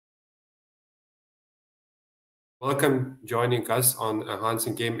Welcome joining us on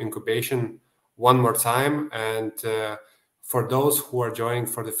Enhancing Game Incubation one more time. And for those who are joining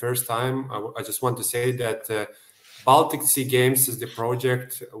for the first time, I just want to say that Baltic Sea Games is the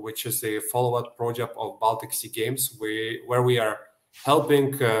project, which is a follow-up project of Baltic Sea Games, where we are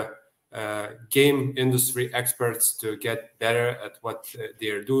helping game industry experts to get better at what they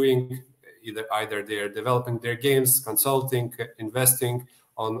are doing. Either they are developing their games, consulting, investing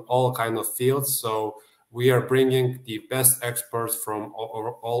on all kind of fields. So we are bringing the best experts from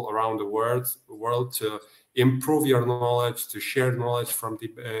all around the world to improve your knowledge, to share knowledge from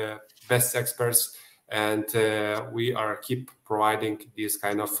the best experts. And we are keep providing these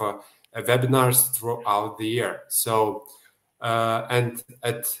kind of webinars throughout the year. So,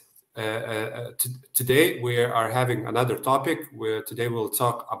 today we are having another topic. Today we'll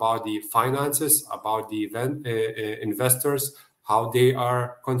talk about the finances, about the investors, how they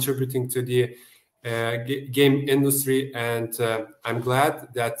are contributing to the game industry. And I'm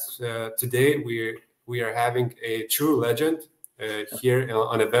glad that today we are having a true legend here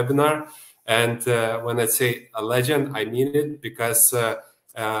on a webinar. And when I say a legend, I mean it, because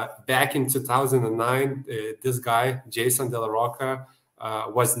back in 2009, this guy, Jason Della Roca,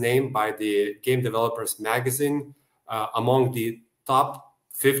 was named by the Game Developers magazine among the top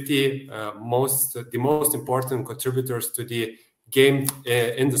 50 the most important contributors to the game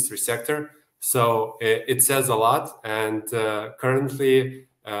industry sector. So it says a lot. And currently,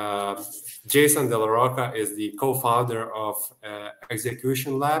 Jason Della Roca is the co-founder of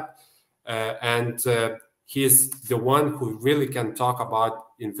Execution Lab. And he's the one who really can talk about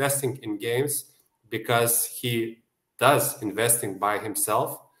investing in games, because he does investing by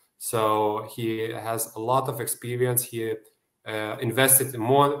himself. So he has a lot of experience. He invested in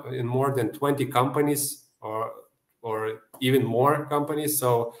more than 20 companies or even more companies.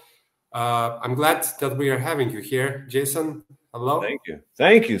 So I'm glad that we are having you here, Jason. Hello.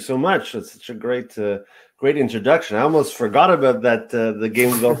 Thank you so much. That's such a great introduction. I almost forgot about that. The Game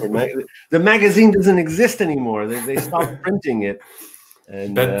Developer magazine. The magazine doesn't exist anymore. They stopped printing it.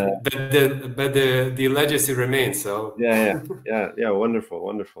 And, but the legacy remains. So yeah.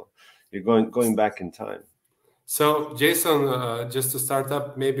 Wonderful. You're going back in time. So Jason, just to start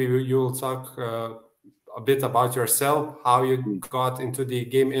up, maybe you'll talk a bit about yourself, how you got into the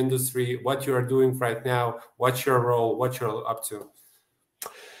game industry, what you are doing right now, what's your role, what you're up to.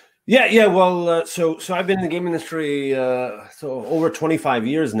 Yeah. Well, so I've been in the game industry so over 25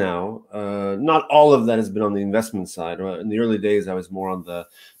 years now. Not all of that has been on the investment side. In the early days, I was more on the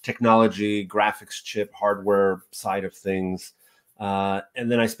technology, graphics chip, hardware side of things.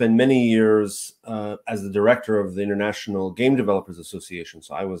 And then I spent many years as the director of the International Game Developers Association.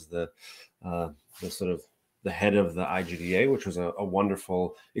 So I was the sort of the head of the IGDA, which was a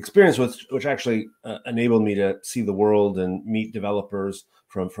wonderful experience, which actually enabled me to see the world and meet developers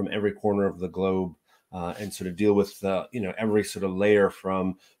from every corner of the globe, and sort of deal with every sort of layer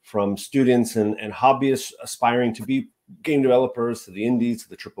from students and hobbyists aspiring to be game developers, to the indies, to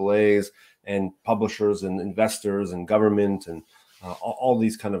the AAAs, and publishers and investors and government, and all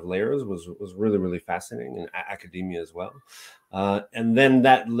these kind of layers was really fascinating, and academia as well. And then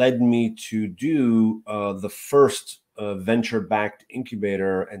that led me to do the first venture-backed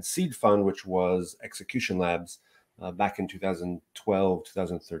incubator and seed fund, which was Execution Labs, back in 2012,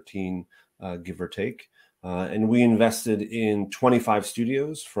 2013, give or take. And we invested in 25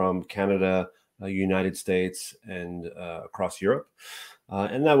 studios from Canada, United States, and across Europe.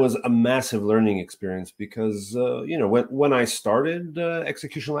 And that was a massive learning experience, because when I started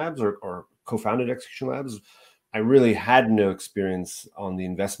Execution Labs or co-founded Execution Labs, I really had no experience on the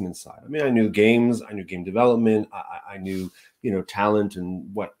investment side. I mean, I knew games, I knew game development, I knew talent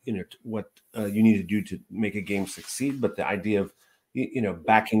and what you need to do to make a game succeed. But the idea of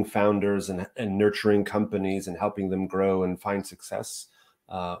backing founders and nurturing companies and helping them grow and find success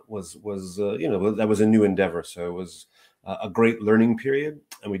that was a new endeavor. So it was a great learning period,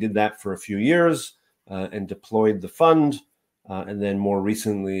 and we did that for a few years and deployed the fund. And then more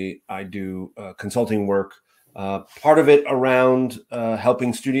recently, I do consulting work, part of it around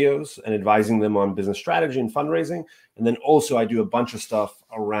helping studios and advising them on business strategy and fundraising. And then also I do a bunch of stuff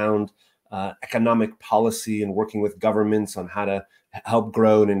around economic policy and working with governments on how to help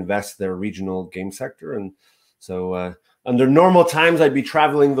grow and invest their regional game sector. And so under normal times, I'd be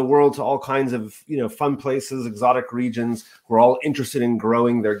traveling the world to all kinds of fun places, exotic regions who are all interested in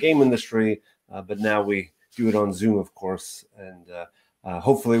growing their game industry. But now we do it on Zoom, of course, and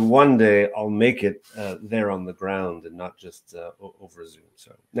hopefully one day I'll make it there on the ground and not just over Zoom.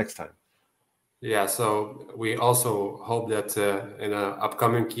 So next time. Yeah, so we also hope that in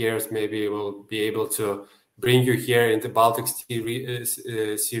upcoming years, maybe we'll be able to bring you here in the Baltic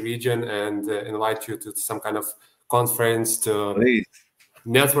Sea region and invite you to some kind of conference to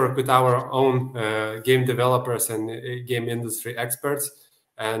network with our own game developers and game industry experts.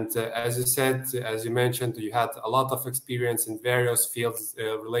 And as you said, as you mentioned, you had a lot of experience in various fields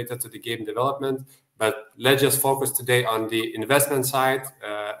related to the game development. But let's just focus today on the investment side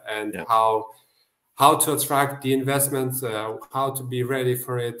and how to attract the investments, how to be ready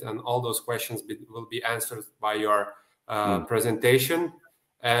for it, and all those questions will be answered by your presentation.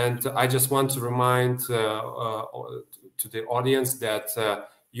 And I just want to remind to the audience that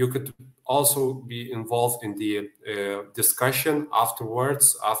you could also be involved in the discussion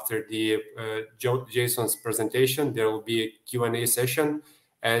afterwards. After the Jason's presentation, there will be a Q&A session,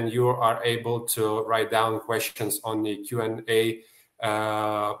 and you are able to write down questions on the Q&A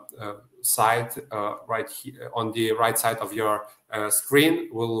side right here on the right side of your screen.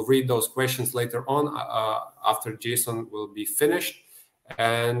 We'll read those questions later on after Jason will be finished.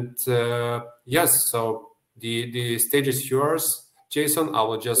 And yes, so the stage is yours, Jason. I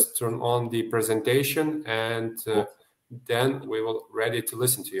will just turn on the presentation, and then we will ready to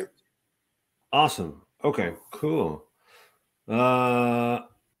listen to you. Awesome. Okay, cool. All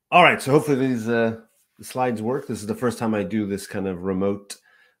right, so hopefully these the slides work. This is the first time I do this kind of remote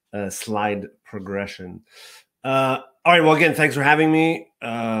slide progression. All right, well, again, thanks for having me.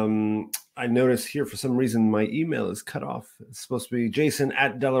 I noticed here for some reason my email is cut off. It's supposed to be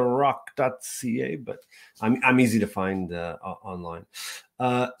jason@delaroca.ca, but I'm easy to find online.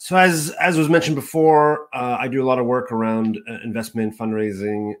 So as was mentioned before, I do a lot of work around investment,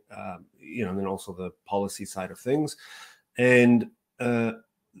 fundraising, and then also the policy side of things. And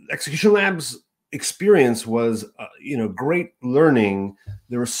Execution Lab's experience was, great learning.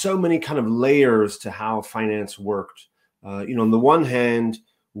 There were so many kind of layers to how finance worked. On the one hand,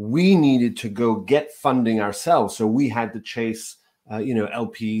 we needed to go get funding ourselves, so we had to chase,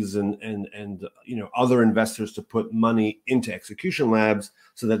 LPs and other investors to put money into Execution Labs,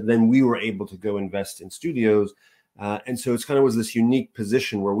 so that then we were able to go invest in studios. And so it's kind of was this unique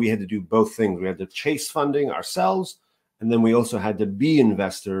position where we had to do both things. We had to chase funding ourselves, and then we also had to be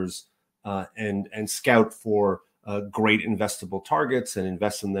investors and scout for great investable targets and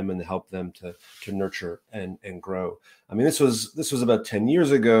invest in them and help them to nurture and grow. I mean, this was about 10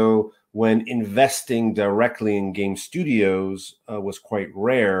 years ago, when investing directly in game studios was quite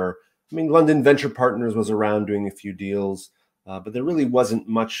rare. I mean, London Venture Partners was around doing a few deals, but there really wasn't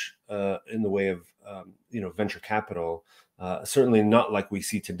much in the way of venture capital. Certainly not like we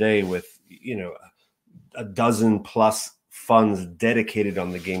see today with a dozen plus funds dedicated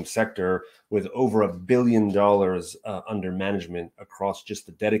on the game sector, with over $1 billion under management across just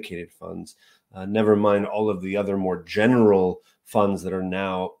the dedicated funds. Never mind all of the other more general funds that are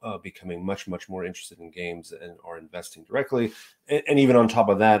now becoming much more interested in games and are investing directly. And even on top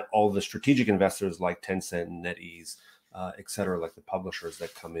of that, all the strategic investors like Tencent and NetEase, et cetera, like the publishers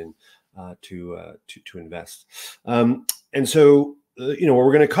that come in to invest. And so, what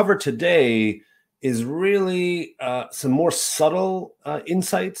we're going to cover today is really some more subtle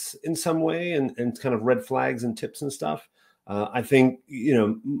insights in some way, and kind of red flags and tips and stuff. I think,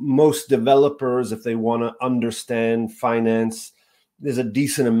 most developers, if they want to understand finance, there's a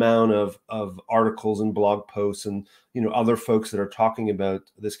decent amount of articles and blog posts and, other folks that are talking about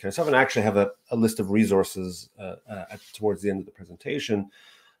this kind of stuff. And I actually have a list of resources towards the end of the presentation.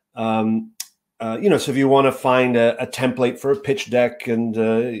 So if you want to find a template for a pitch deck and,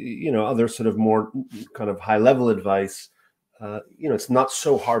 other sort of more kind of high level advice, it's not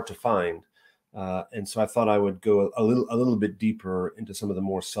so hard to find. And so I thought I would go a little bit deeper into some of the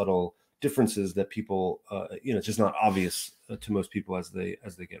more subtle differences that people, it's just not obvious to most people as they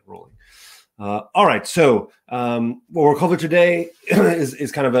get rolling. All right. So what we're covering today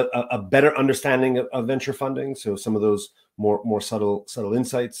is kind of a better understanding of venture funding. So some of those more subtle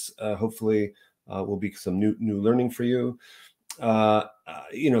insights, hopefully, will be some new learning for you.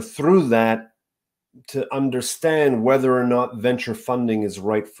 Through that, to understand whether or not venture funding is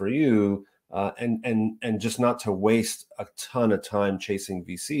right for you, and just not to waste a ton of time chasing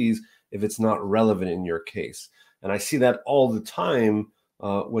VCs if it's not relevant in your case. And I see that all the time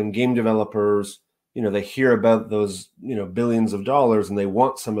when game developers, they hear about those, billions of dollars and they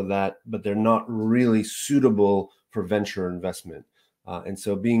want some of that, but they're not really suitable for venture investment. And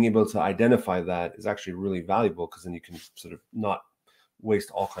so being able to identify that is actually really valuable, because then you can sort of not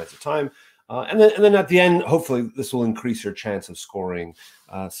waste all kinds of time. And then at the end, hopefully this will increase your chance of scoring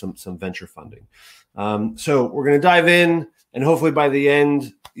some venture funding. So we're going to dive in, and hopefully by the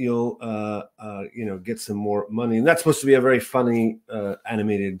end you'll get some more money. And that's supposed to be a very funny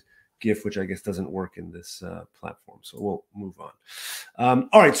animated GIF, which I guess doesn't work in this platform. So we'll move on.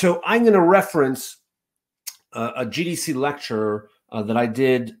 All right, so I'm going to reference a GDC lecture that I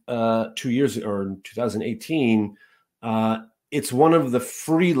did 2 years ago, or in 2018. It's one of the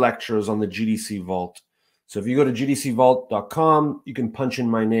free lectures on the GDC Vault. So if you go to gdcvault.com, you can punch in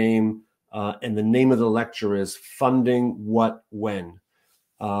my name, and the name of the lecture is Funding What When.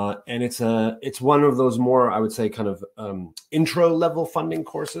 And it's one of those more, I would say, kind of intro level funding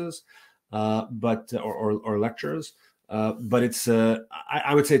courses, or lectures. But it's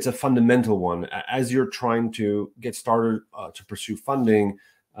I would say it's a fundamental one. As you're trying to get started to pursue funding,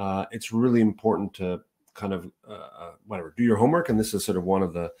 it's really important to kind of do your homework. And this is sort of one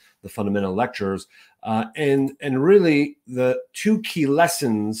of the fundamental lectures. And really the two key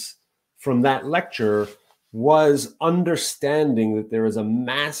lessons from that lecture was understanding that there is a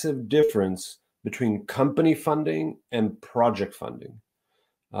massive difference between company funding and project funding.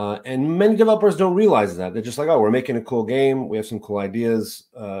 And many developers don't realize that. They're just like, oh, we're making a cool game. We have some cool ideas.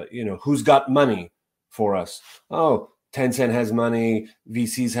 Who's got money for us? Oh, Tencent has money.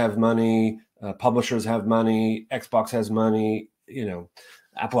 VCs have money. Publishers have money. Xbox has money.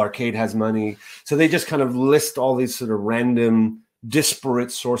 Apple Arcade has money. So they just kind of list all these sort of random,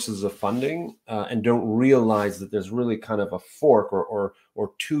 disparate sources of funding, and don't realize that there's really kind of a fork or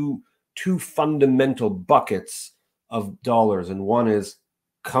two fundamental buckets of dollars, and one is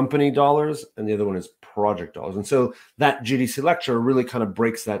company dollars and the other one is project dollars. And so that GDC lecture really kind of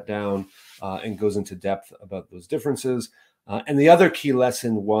breaks that down and goes into depth about those differences. And the other key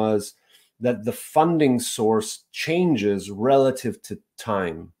lesson was that the funding source changes relative to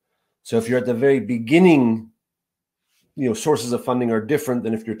time. So if you're at the very beginning, sources of funding are different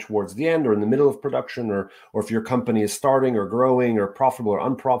than if you're towards the end or in the middle of production, or if your company is starting or growing or profitable or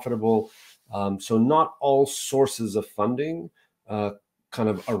unprofitable. So not all sources of funding kind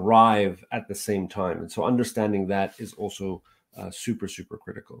of arrive at the same time. And so understanding that is also super, super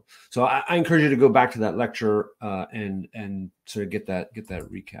critical. So I encourage you to go back to that lecture and sort of get that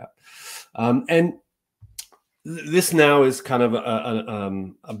recap. And this now is kind of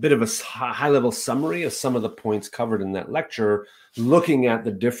a bit of a high-level summary of some of the points covered in that lecture, looking at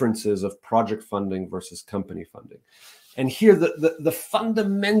the differences of project funding versus company funding. And here, the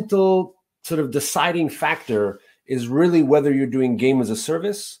fundamental sort of deciding factor is really whether you're doing game as a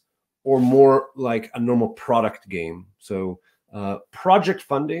service or more like a normal product game. So project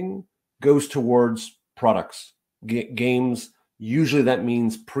funding goes towards products, games. Usually that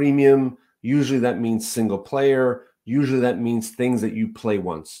means premium. Usually that means single player. Usually that means things that you play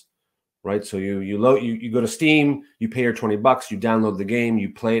once, right? So you go to Steam, you pay your $20, you download the game, you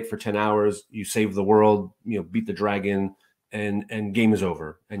play it for 10 hours, you save the world, beat the dragon, and game is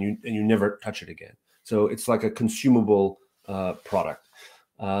over, and you never touch it again. So it's like a consumable product.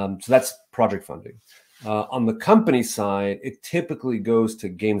 So that's project funding. On the company side, it typically goes to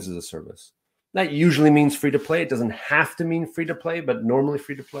games as a service. That usually means free to play. It doesn't have to mean free to play, but normally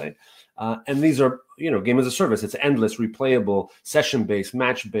free to play. And these are, game as a service. It's endless, replayable, session-based,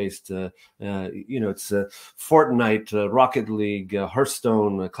 match-based. It's Fortnite, Rocket League,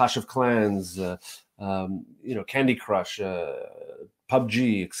 Hearthstone, Clash of Clans, Candy Crush,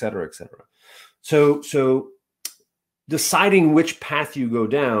 PUBG, et cetera, et cetera. So deciding which path you go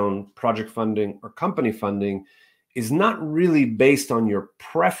down, project funding or company funding, is not really based on your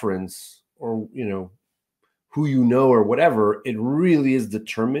preference or, who or whatever. It really is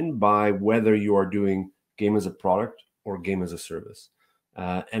determined by whether you are doing game as a product or game as a service.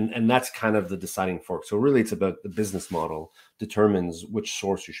 And that's kind of the deciding fork. So really it's about the business model determines which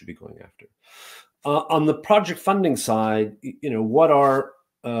source you should be going after. On the project funding side, what are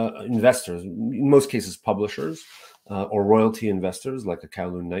investors, in most cases publishers or royalty investors like the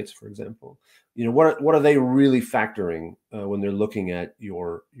Kowloon Knights, for example, what are they really factoring when they're looking at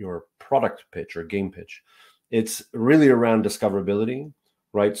your product pitch or game pitch? It's really around discoverability,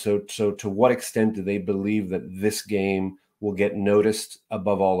 right? So to what extent do they believe that this game will get noticed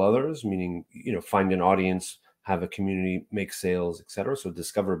above all others, meaning, find an audience, have a community, make sales, et cetera. So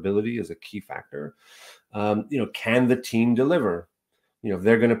discoverability is a key factor. Can the team deliver? If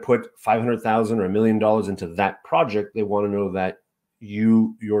they're going to put $500,000 or $1 million into that project, they want to know that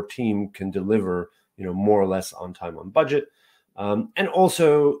your team can deliver, more or less on time, on budget. And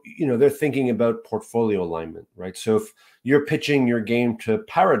also, they're thinking about portfolio alignment, right? So if you're pitching your game to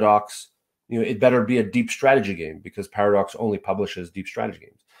Paradox, it better be a deep strategy game because Paradox only publishes deep strategy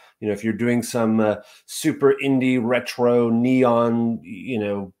games. If you're doing some super indie, retro,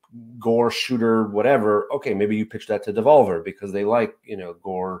 neon, gore shooter, whatever, okay, maybe you pitch that to Devolver because they like,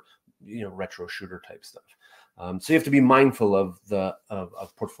 gore, retro shooter type stuff. So you have to be mindful of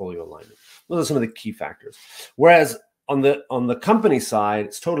of portfolio alignment. Those are some of the key factors. Whereas on the company side,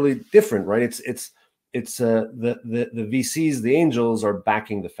 it's totally different, right? It's the VCs, the angels are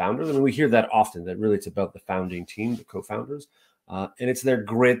backing the founders. I mean, we hear that often, that really it's about the founding team, the co-founders, and it's their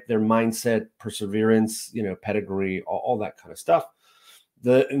grit, their mindset, perseverance, pedigree, all that kind of stuff.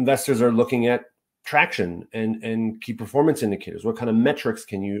 The investors are looking at traction and key performance indicators. What kind of metrics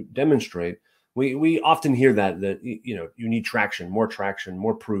can you demonstrate? We often hear that you need traction,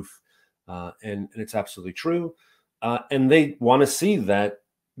 more proof, and it's absolutely true. And they want to see that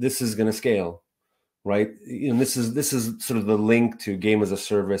this is going to scale, right? This is sort of the link to game as a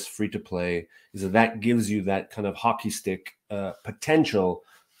service, free to play, is that gives you that kind of hockey stick potential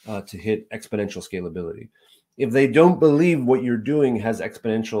to hit exponential scalability. If they don't believe what you're doing has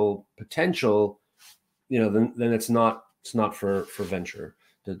exponential potential, then it's not for venture.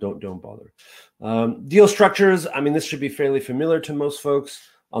 Don't bother. Deal structures. I mean, this should be fairly familiar to most folks.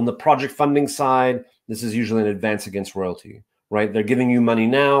 On the project funding side, this is usually an advance against royalty, right? They're giving you money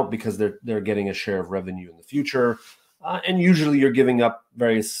now because they're getting a share of revenue in the future, and usually you're giving up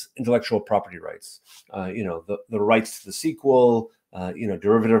various intellectual property rights. The rights to the sequel,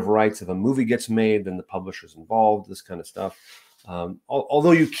 derivative rights. If a movie gets made, then the publisher's involved. This kind of stuff.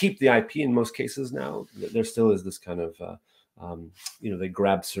 Although you keep the IP in most cases now, there still is this kind of they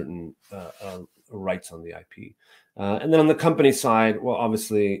grab certain rights on the IP. And then on the company side, well,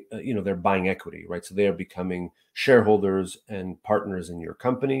 obviously, they're buying equity, right? So they are becoming shareholders and partners in your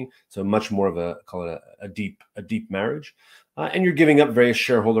company. So much more of call it a deep marriage. And you're giving up various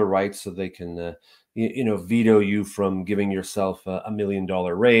shareholder rights so they can, veto you from giving yourself a $1 million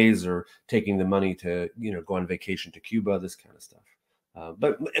raise or taking the money to, go on vacation to Cuba, this kind of stuff.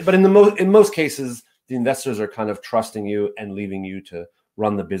 But in most cases, the investors are kind of trusting you and leaving you to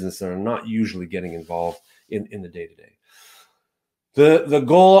run the business and are not usually getting involved in the day-to-day. The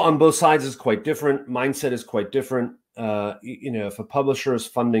goal on both sides is quite different. Mindset is quite different. If a publisher is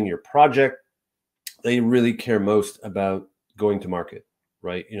funding your project, they really care most about going to market,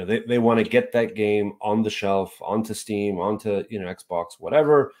 right? They want to get that game on the shelf, onto Steam, onto Xbox,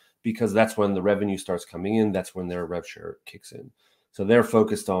 whatever, because that's when the revenue starts coming in. That's when their rev share kicks in. So they're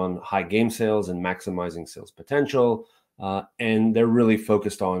focused on high game sales and maximizing sales potential, and they're really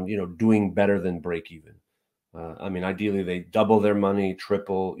focused on doing better than break even. I mean, ideally they double their money,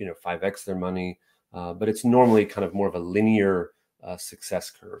 triple, 5x their money, but it's normally kind of more of a linear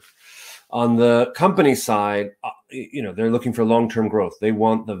success curve. On the company side, they're looking for long-term growth. They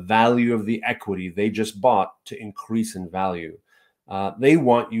want the value of the equity they just bought to increase in value. They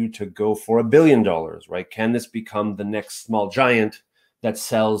want you to go for $1 billion, right? Can this become the next small giant that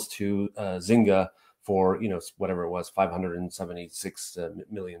sells to Zynga for, whatever it was, $576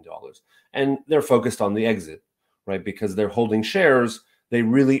 million? And they're focused on the exit, right? Because they're holding shares. They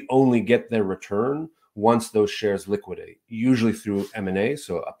really only get their return once those shares liquidate, usually through M&A,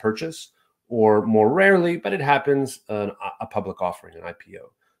 so a purchase, or more rarely, but it happens, a public offering, an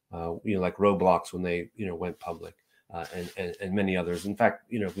IPO, like Roadblocks when they, went public. And many others. In fact,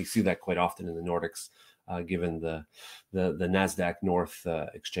 we see that quite often in the Nordics, given the NASDAQ North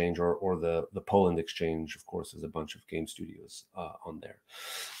exchange or the Poland exchange, of course, there's a bunch of game studios on there.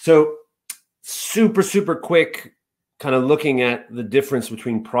 So super quick, kind of looking at the difference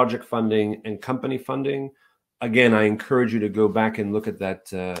between project funding and company funding. Again, I encourage you to go back and look at that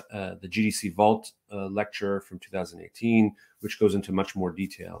the GDC Vault lecture from 2018, which goes into much more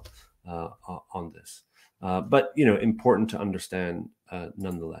detail on this. But important to understand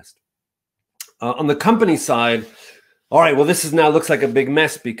nonetheless. On the company side, all right, well, this now looks like a big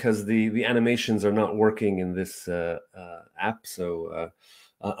mess because the animations are not working in this app. So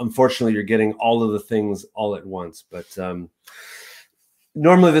unfortunately, you're getting all of the things all at once. But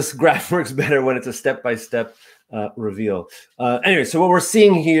normally this graph works better when it's a step-by-step reveal. Anyway, so what we're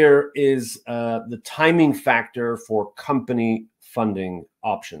seeing here is the timing factor for company funding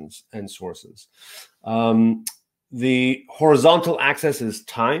options and sources. The horizontal axis is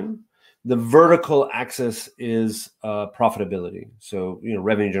time. The vertical axis is profitability. So,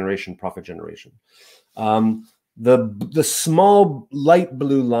 revenue generation, profit generation. The small light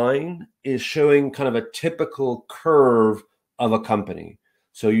blue line is showing kind of a typical curve of a company.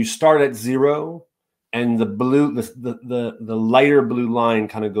 So you start at 0, and the lighter blue line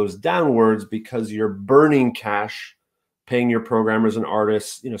kind of goes downwards because you're burning cash, paying your programmers and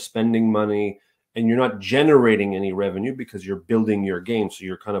artists, spending money, and you're not generating any revenue because you're building your game. So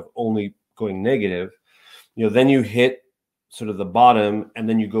you're kind of only going negative. Then you hit sort of the bottom, and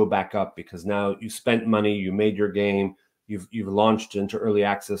then you go back up because now you spent money, you made your game, you've launched into early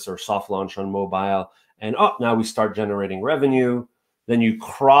access or soft launch on mobile, and now we start generating revenue. Then you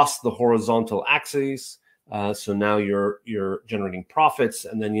cross the horizontal axis, so now you're generating profits,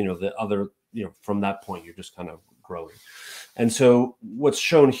 and then the other from that point you're just kind of growing. And so what's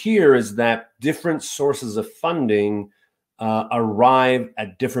shown here is that different sources of funding arrive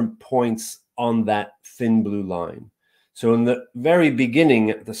at different points on that thin blue line. So in the very beginning,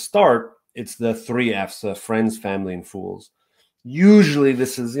 at the start, it's the 3 F's, friends, family, and fools. Usually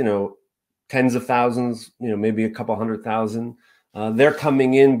this is, tens of thousands, maybe a couple 100,000. They're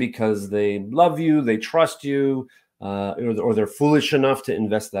coming in because they love you, they trust you, or they're foolish enough to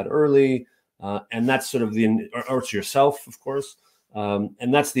invest that early. And that's sort of or it's yourself, of course.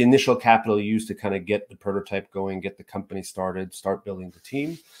 And that's the initial capital used to kind of get the prototype going, get the company started, start building the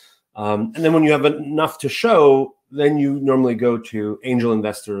team. And then when you have enough to show, then you normally go to angel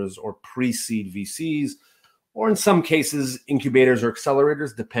investors or pre-seed VCs, or in some cases, incubators or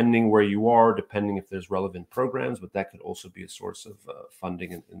accelerators, depending where you are, depending if there's relevant programs, but that could also be a source of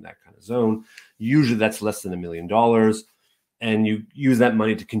funding in that kind of zone. Usually that's less than $1 million. And you use that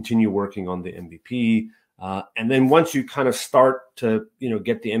money to continue working on the MVP. And then once you kind of start to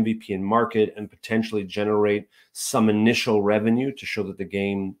get the MVP in market and potentially generate some initial revenue to show that the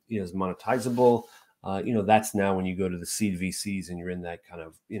game is monetizable, that's now when you go to the seed VCs and you're in that kind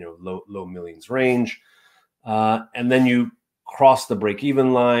of low millions range. And then you cross the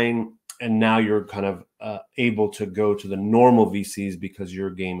break-even line, and now you're kind of able to go to the normal VCs because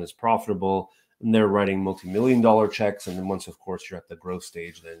your game is profitable, and they're writing multi-million-dollar checks. And then once, of course, you're at the growth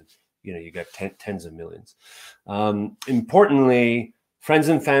stage, then you got tens of millions. Importantly, friends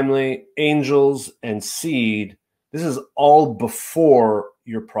and family, angels, and seed, this is all before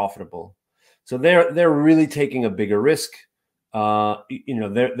you're profitable. So they're really taking a bigger risk.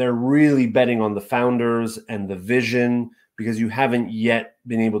 They're really betting on the founders and the vision because you haven't yet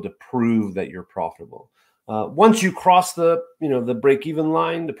been able to prove that you're profitable. Once you cross the break-even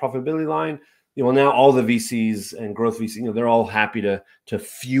line, the profitability line, now all the VCs and growth VCs, they're all happy to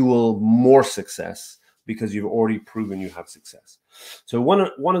fuel more success because you've already proven you have success. So one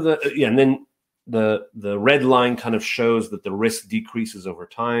of the and then the red line kind of shows that the risk decreases over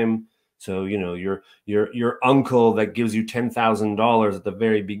time. So your uncle that gives you $10,000 at the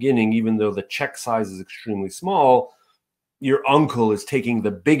very beginning, even though the check size is extremely small, your uncle is taking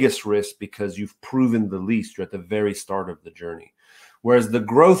the biggest risk because you've proven the least. You're at the very start of the journey. Whereas the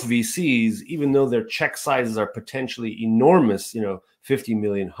growth VCs, even though their check sizes are potentially enormous, 50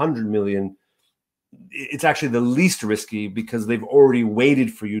 million, 100 million, it's actually the least risky because they've already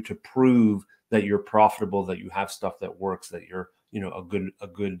waited for you to prove that you're profitable, that you have stuff that works, that you're a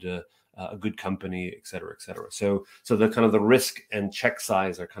good company, et cetera, et cetera. So the kind of the risk and check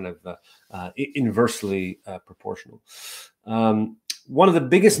size are kind of inversely proportional. One of the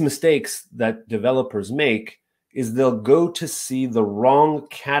biggest mistakes that developers make is they'll go to see the wrong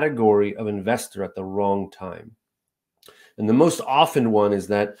category of investor at the wrong time. And the most often one is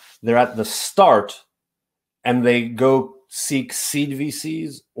that they're at the start and they go seek seed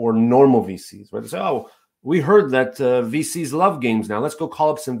VCs or normal VCs, where they say, oh, we heard that VCs love games now. Let's go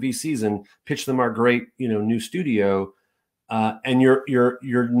call up some VCs and pitch them our great, new studio. And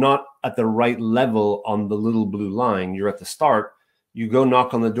you're not at the right level on the little blue line. You're at the start. You go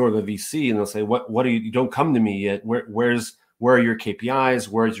knock on the door of a VC and they'll say, what are you don't come to me yet. Where are your KPIs?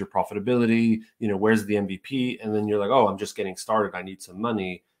 Where's your profitability? Where's the MVP? And then you're like, oh, I'm just getting started. I need some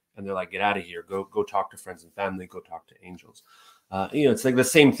money. And they're like, get out of here. Go talk to friends and family. Go talk to angels. It's like the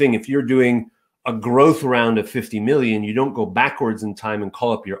same thing. If you're doing a growth round of 50 million, you don't go backwards in time and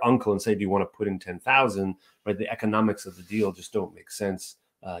call up your uncle and say, do you want to put in 10,000? Right? The economics of the deal just don't make sense.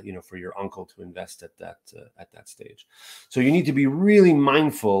 For your uncle to invest at that stage. So you need to be really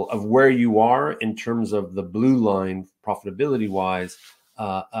mindful of where you are in terms of the blue line profitability wise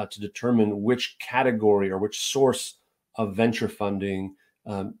to determine which category or which source of venture funding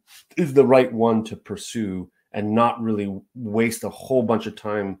is the right one to pursue and not really waste a whole bunch of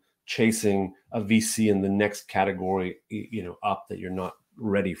time chasing a VC in the next category, up that you're not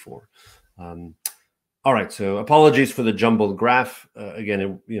ready for. All right, so apologies for the jumbled graph.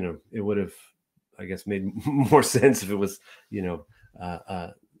 Again, it would have, I guess, made more sense if it was,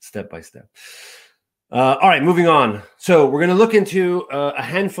 step by step. All right, moving on. So we're going to look into a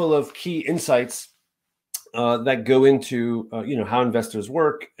handful of key insights that go into, how investors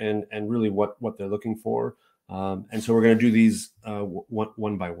work and really what they're looking for. And so we're going to do these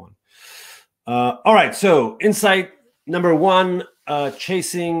one by one. All right, so insight number one.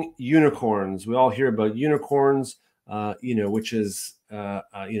 Chasing unicorns. We all hear about unicorns, which is, a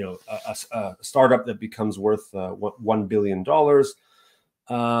startup that becomes worth $1 billion.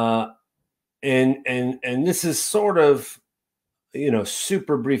 And this is sort of,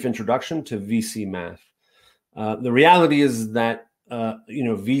 super brief introduction to VC math. The reality is that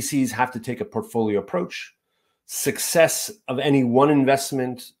VCs have to take a portfolio approach. Success of any one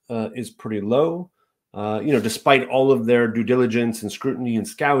investment is pretty low. Despite all of their due diligence and scrutiny and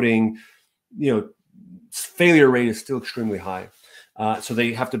scouting, failure rate is still extremely high. So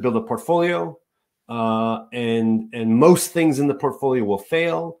they have to build a portfolio, and most things in the portfolio will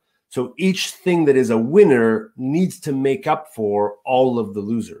fail. So each thing that is a winner needs to make up for all of the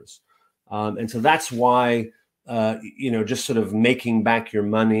losers. And so that's why, just sort of making back your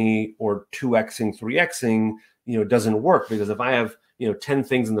money or 2xing, 3xing, doesn't work. Because if I have, 10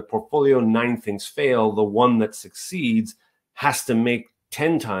 things in the portfolio, 9 things fail, the one that succeeds has to make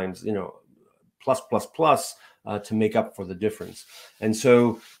 10 times, plus, to make up for the difference. And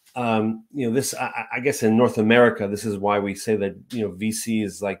so, this, I guess in North America, this is why we say that, VC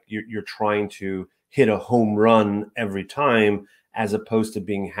is like you're trying to hit a home run every time, as opposed to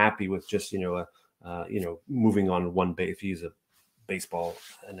being happy with just, moving on one base, if you use a baseball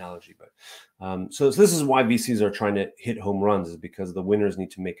analogy. But so this is why VCs are trying to hit home runs, is because the winners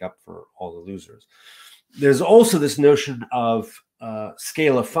need to make up for all the losers. There's also this notion of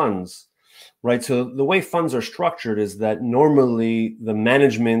scale of funds. Right. So the way funds are structured is that normally the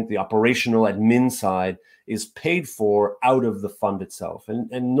management, the operational admin side is paid for out of the fund itself. And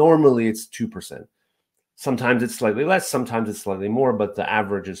normally it's 2%. Sometimes it's slightly less, sometimes it's slightly more, but the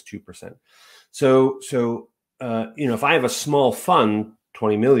average is 2%. So if I have a small fund,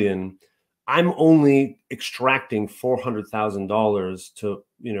 20 million, I'm only extracting $400,000 to,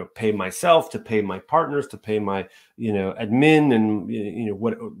 pay myself, to pay my partners, to pay my, admin and, a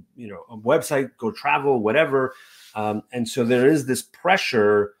website, go travel, whatever. And so there is this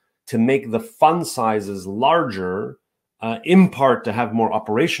pressure to make the fund sizes larger, in part to have more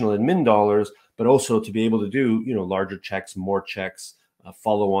operational admin dollars, but also to be able to do, larger checks, more checks,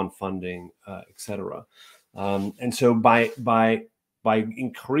 follow-on funding, et cetera. And so by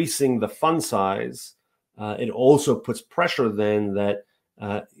increasing the fund size, it also puts pressure then that,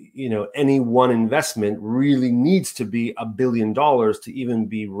 any one investment really needs to be $1 billion to even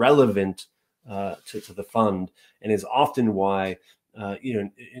be relevant to the fund, and is often why,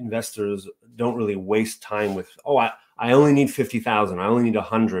 investors don't really waste time with, I only need 50,000. I only need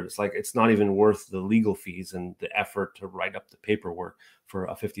 100. It's like, it's not even worth the legal fees and the effort to write up the paperwork for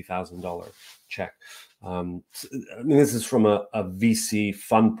a $50,000 check. This is from a VC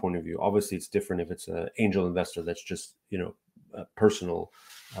fund point of view. Obviously, it's different if it's an angel investor that's just, personal,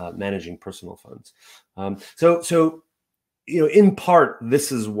 managing personal funds. So in part,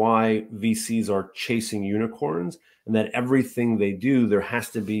 this is why VCs are chasing unicorns, and that everything they do, there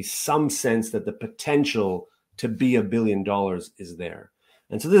has to be some sense that the potential to be $1 billion is there.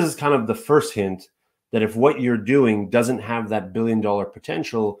 And so this is kind of the first hint that if what you're doing doesn't have that $1 billion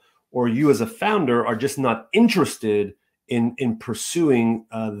potential, or you as a founder are just not interested in pursuing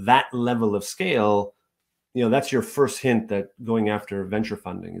that level of scale, that's your first hint that going after venture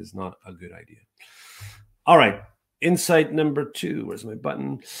funding is not a good idea. All right, insight number 2. Where's my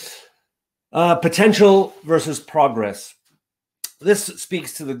button? Potential versus progress. This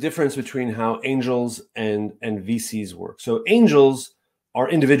speaks to the difference between how angels and VCs work. So angels are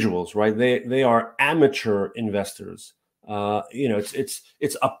individuals, right? They are amateur investors.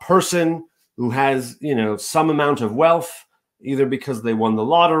 It's a person who has, some amount of wealth, either because they won the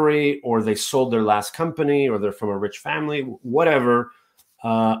lottery or they sold their last company or they're from a rich family, whatever.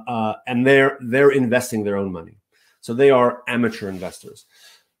 And they're investing their own money. So they are amateur investors.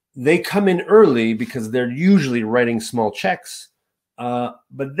 They come in early because they're usually writing small checks,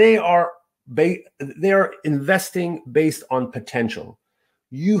 but they are investing based on potential.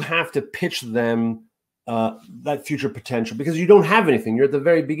 You have to pitch them that future potential because you don't have anything. You're at the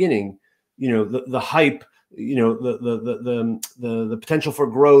very beginning. The hype. The potential for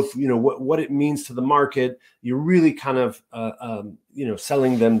growth. What it means to the market. You're really kind of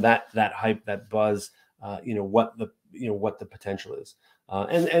selling them that hype, that buzz. What the potential is.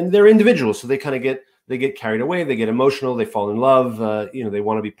 And they're individuals, so they kind of get carried away, they get emotional, they fall in love, they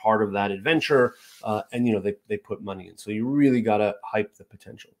want to be part of that adventure, and they put money in. So you really got to hype the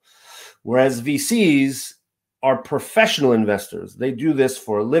potential. Whereas VCs are professional investors. They do this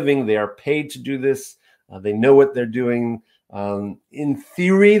for a living. They are paid to do this. They know what they're doing. In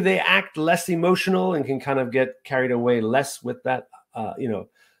theory, they act less emotional and can kind of get carried away less with that,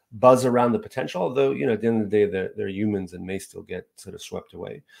 buzz around the potential, although, at the end of the day, they're humans and may still get sort of swept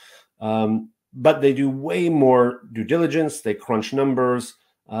away. But they do way more due diligence. They crunch numbers,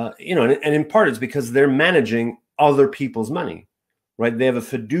 and in part it's because they're managing other people's money. right? They have a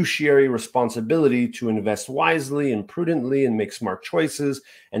fiduciary responsibility to invest wisely and prudently and make smart choices,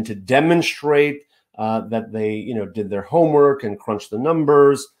 and to demonstrate that they, did their homework and crunched the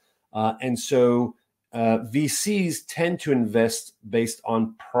numbers. And so VCs tend to invest based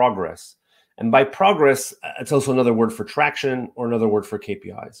on progress. And by progress, it's also another word for traction or another word for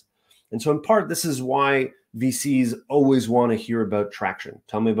KPIs. And so in part, this is why VCs always want to hear about traction.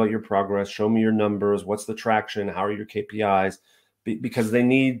 Tell me about your progress. Show me your numbers. What's the traction? How are your KPIs? Because they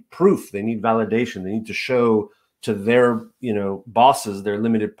need proof. They need validation. They need to show to their, bosses, their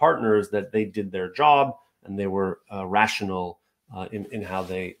limited partners, that they did their job and they were rational in how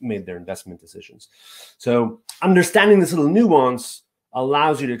they made their investment decisions. So understanding this little nuance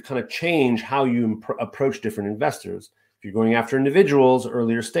allows you to kind of change how you approach different investors. If you're going after individuals,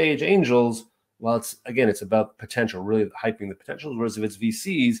 earlier stage angels, well, it's about potential, really hyping the potential. Whereas if it's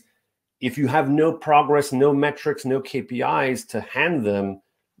VCs, if you have no progress, no metrics, no KPIs to hand them,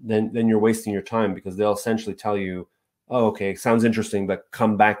 then you're wasting your time, because they'll essentially tell you, oh, okay, sounds interesting, but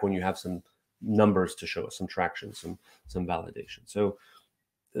come back when you have some numbers to show us, some traction, some validation. So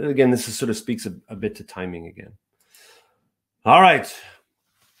again, this sort of speaks a bit to timing again. All right.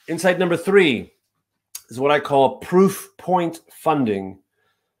 Insight number 3 is what I call proof point funding.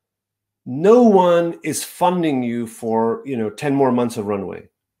 No one is funding you for 10 more months of runway.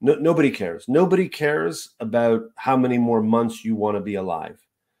 Nobody cares. Nobody cares about how many more months you want to be alive.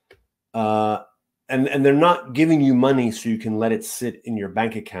 And they're not giving you money so you can let it sit in your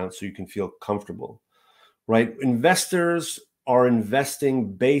bank account so you can feel comfortable, right? Investors are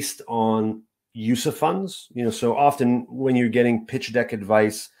investing based on use of funds. So often when you're getting pitch deck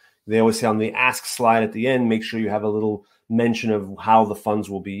advice, they always say on the ask slide at the end, make sure you have a little mention of how the funds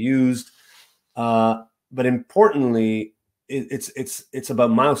will be used. But importantly, it's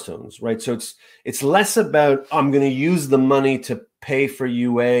about milestones, right? So it's less about, I'm going to use the money to pay for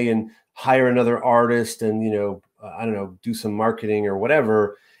UA and hire another artist and, I don't know, do some marketing or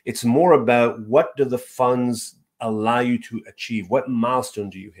whatever. It's more about, what do the funds allow you to achieve? What milestone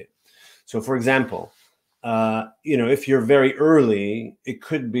do you hit? So for example, if you're very early, it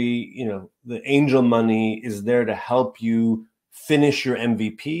could be, the angel money is there to help you finish your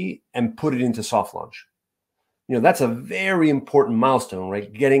MVP and put it into soft launch. That's a very important milestone,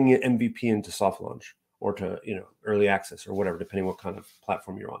 right? Getting your MVP into soft launch or to, early access or whatever, depending what kind of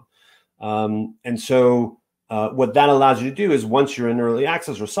platform you're on. And so what that allows you to do is, once you're in early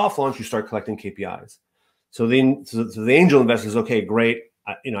access or soft launch, you start collecting KPIs. So the angel investors, okay, great.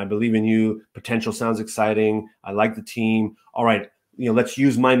 I believe in you. Potential sounds exciting. I like the team. All right, let's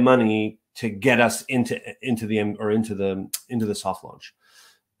use my money to get us into the soft launch.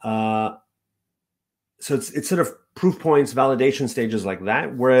 So it's sort of proof points, validation stages like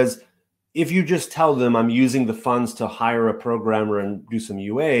that. Whereas if you just tell them, I'm using the funds to hire a programmer and do some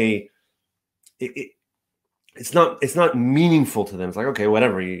UA, it's not meaningful to them. It's like, okay,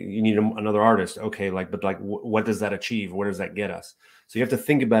 whatever, you need another artist. Okay, but what does that achieve? Where does that get us? So you have to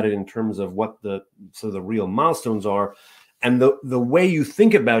think about it in terms of what the real milestones are. And the way you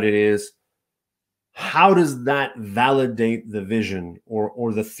think about it is, how does that validate the vision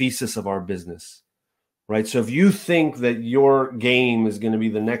or the thesis of our business, right? So if you think that your game is going to be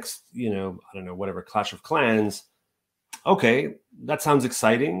the next, I don't know, whatever, Clash of Clans, okay, that sounds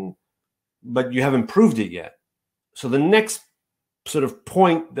exciting, but you haven't proved it yet. So the next sort of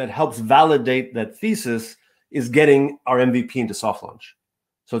point that helps validate that thesis is getting our MVP into soft launch.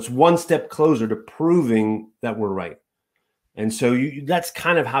 So it's one step closer to proving that we're right. And so that's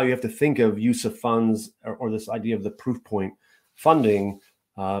kind of how you have to think of use of funds, or this idea of the proof point funding.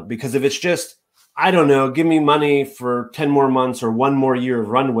 Because if it's just, I don't know, give me money for 10 more months or 1 more year of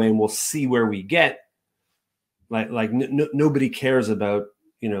runway and we'll see where we get, nobody cares about,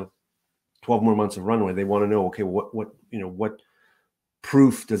 12 more months of runway. They want to know, okay, what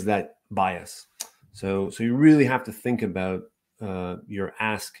proof does that buy us? So you really have to think about your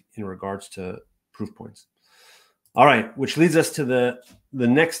ask in regards to proof points. All right, which leads us to the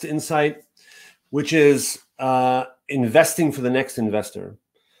next insight, which is investing for the next investor.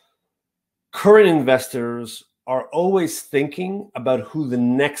 Current investors are always thinking about who the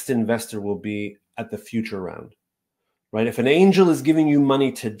next investor will be at the future round, right? If an angel is giving you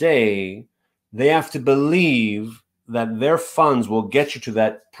money today, they have to believe that their funds will get you to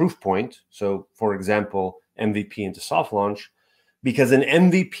that proof point. So, for example, MVP into soft launch, because an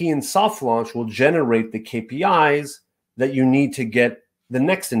MVP in soft launch will generate the KPIs that you need to get the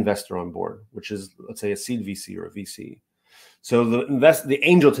next investor on board, which is, let's say, a seed VC or a VC. So the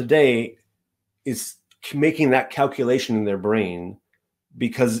angel today is making that calculation in their brain,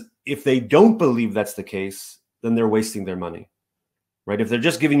 because if they don't believe that's the case, then they're wasting their money, right? If they're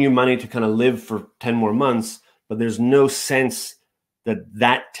just giving you money to kind of live for 10 more months, but there's no sense that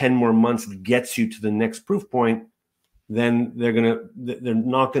that 10 more months gets you to the next proof point, then they're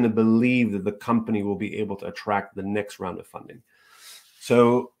not going to believe that the company will be able to attract the next round of funding.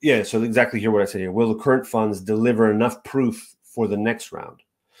 So yeah, so exactly here what I said here. Will the current funds deliver enough proof for the next round?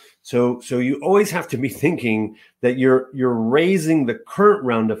 So you always have to be thinking that you're raising the current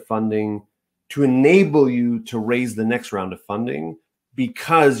round of funding to enable you to raise the next round of funding,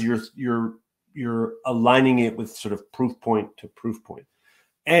 because you're aligning it with sort of proof point to proof point.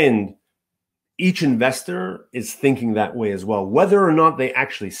 And each investor is thinking that way as well, whether or not they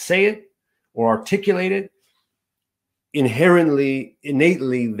actually say it or articulate it.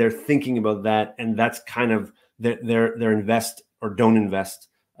 Innately, they're thinking about that, and that's kind of their invest or don't invest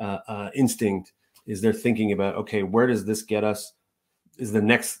instinct. Is they're thinking about, okay, where does this get us? Is the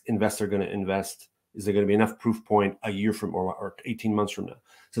next investor going to invest? Is there going to be enough proof point a year from or 18 months from now?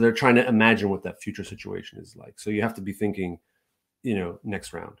 So they're trying to imagine what that future situation is like. So you have to be thinking,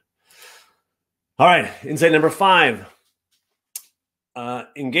 next round. All right, insight number 5,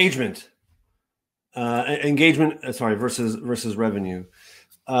 engagement. Versus revenue.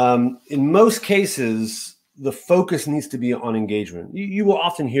 In most cases, the focus needs to be on engagement. You will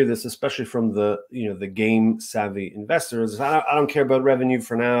often hear this, especially from the game savvy investors. I don't care about revenue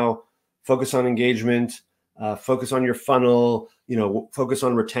for now. Focus on engagement. Focus on your funnel. Focus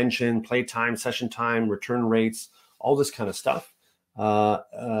on retention, play time, session time, return rates, all this kind of stuff.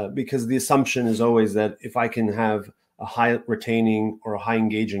 Because the assumption is always that if I can have a high retaining or a high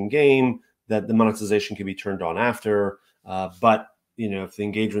engaging game, that the monetization can be turned on after. But if the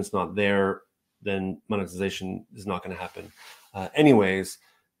engagement's not there, then monetization is not going to happen anyways.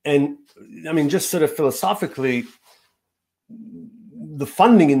 And I mean, just sort of philosophically, the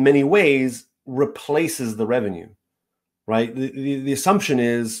funding in many ways replaces the revenue, right? The assumption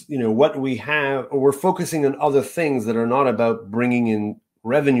is, what we have, or we're focusing on other things that are not about bringing in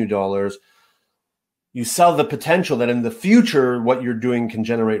revenue dollars. You sell the potential that in the future, what you're doing can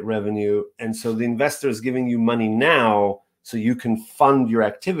generate revenue. And so the investor is giving you money now so you can fund your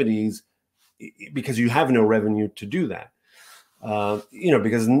activities, because you have no revenue to do that.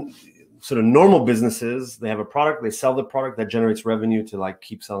 Because sort of normal businesses, they have a product, they sell the product, that generates revenue to like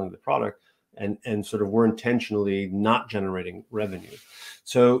keep selling the product. And sort of we're intentionally not generating revenue.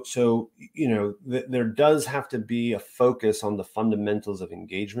 So there does have to be a focus on the fundamentals of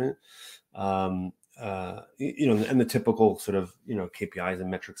engagement. And the typical sort of, KPIs and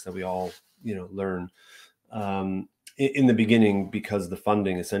metrics that we all, learn in the beginning, because the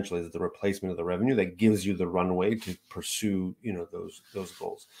funding essentially is the replacement of the revenue that gives you the runway to pursue, those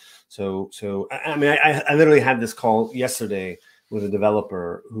goals. So I mean, I literally had this call yesterday with a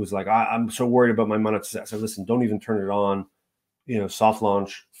developer who's like, I'm so worried about my monetization. I said, listen, don't even turn it on. Soft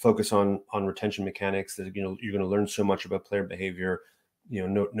launch, focus on retention mechanics. That you're going to learn so much about player behavior.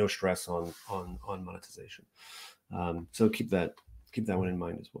 No stress on monetization. So keep that one in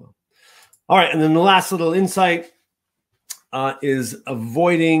mind as well. All right, and then the last little insight is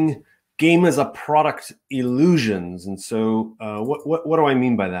avoiding game as a product illusions. And so what do I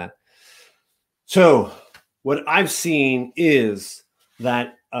mean by that? So what I've seen is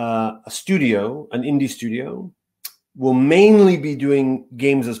that an indie studio, will mainly be doing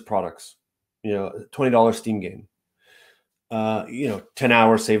games as products. $20 Steam game. 10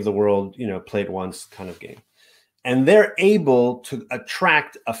 hours, save the world, play it once kind of game. And they're able to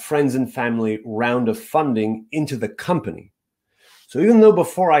attract a friends and family round of funding into the company. So even though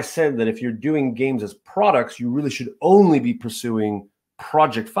before I said that if you're doing games as products, you really should only be pursuing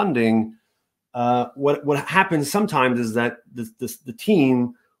project funding, what happens sometimes is that the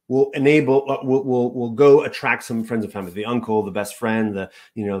team will will go attract some friends and family, the uncle, the best friend,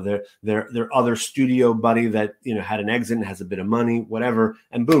 their other studio buddy that had an exit and has a bit of money, whatever,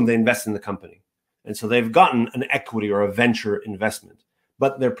 and boom, they invest in the company. And so they've gotten an equity or a venture investment,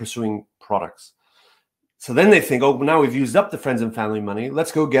 but they're pursuing products. So then they think, oh, now we've used up the friends and family money.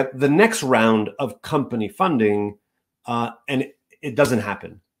 Let's go get the next round of company funding. And it doesn't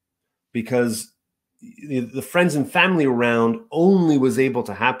happen, because the friends and family round only was able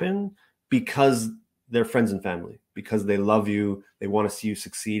to happen because they're friends and family, because they love you. They want to see you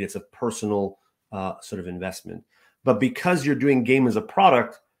succeed. It's a personal sort of investment. But because you're doing game as a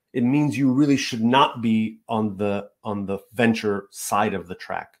product, it means you really should not be on the venture side of the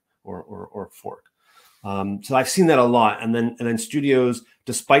track or fork. So I've seen that a lot. And then studios,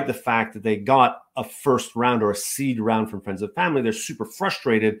 despite the fact that they got a first round or a seed round from friends and family, they're super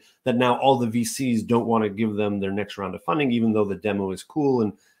frustrated that now all the VCs don't want to give them their next round of funding, even though the demo is cool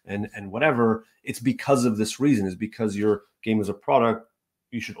and whatever, it's because of this reason. Is because your game is a product,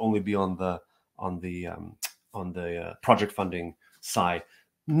 you should only be on the project funding side.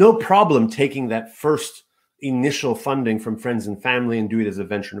 No problem taking that first initial funding from friends and family and do it as a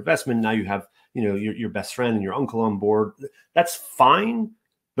venture investment. Now you have, you know, your best friend and your uncle on board. That's fine,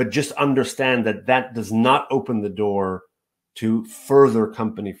 but just understand that that does not open the door to further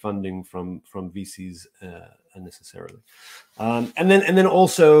company funding from VCs necessarily. And then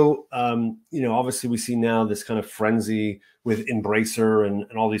also, you know, obviously we see now this kind of frenzy with Embracer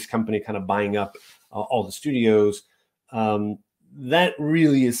and all these companies kind of buying up all the studios. That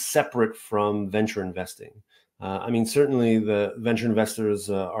really is separate from venture investing. I mean, certainly the venture investors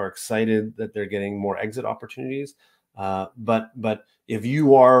are excited that they're getting more exit opportunities. But if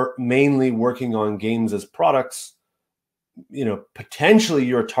you are mainly working on games as products, you know, potentially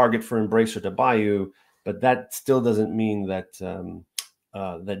you're a target for Embracer to buy you, but that still doesn't mean that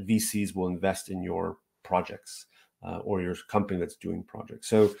that VCs will invest in your projects or your company that's doing projects.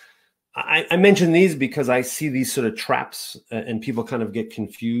 So I mention these because I see these sort of traps and people kind of get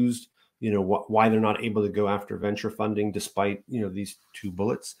confused, you know, why they're not able to go after venture funding despite, you know, these two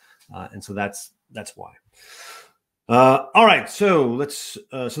bullets. And so that's why. All right, so let's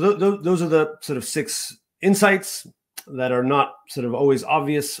those are the sort of 6 insights that are not sort of always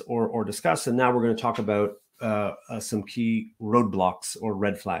obvious or discussed. And now we're going to talk about some key roadblocks or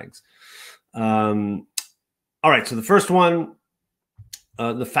red flags. All right, so the first one,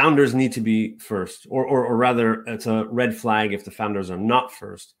 the founders need to be first, or rather, it's a red flag if the founders are not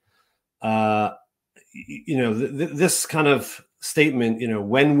first. You know, this kind of statement, you know,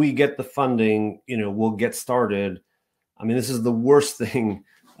 when we get the funding, you know, we'll get started. I mean, this is the worst thing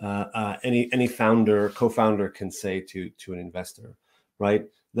any founder, co-founder can say to an investor, right?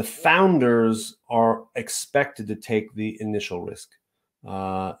 The founders are expected to take the initial risk.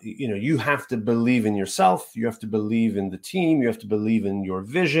 You know, you have to believe in yourself. You have to believe in the team. You have to believe in your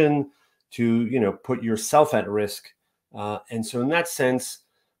vision to, you know, put yourself at risk. And so in that sense,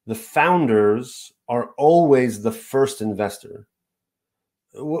 the founders are always the first investor.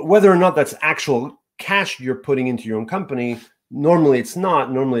 Whether or not that's actual cash you're putting into your own company, normally it's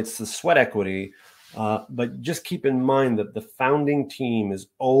not. Normally it's the sweat equity. But just keep in mind that the founding team is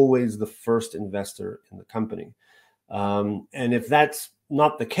always the first investor in the company. And if that's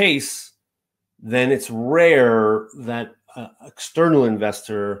not the case, then it's rare that an external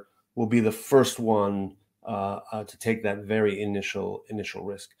investor will be the first one to take that very initial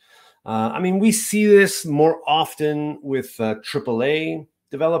risk. I mean, we see this more often with AAA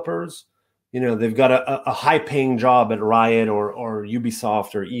developers. You know, they've got a high-paying job at Riot or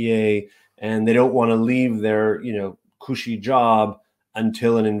Ubisoft or EA, and they don't want to leave their, you know, cushy job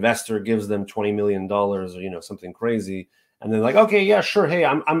until an investor gives them $20 million or, you know, something crazy. And they're like, okay, yeah, sure. Hey,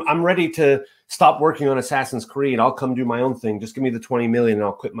 I'm ready to stop working on Assassin's Creed. I'll come do my own thing. Just give me the 20 million and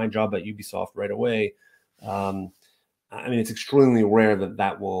I'll quit my job at Ubisoft right away. I mean, it's extremely rare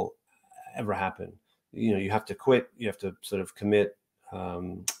that will ever happen. You know, you have to quit. You have to sort of commit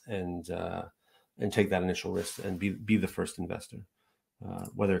and take that initial risk and be the first investor,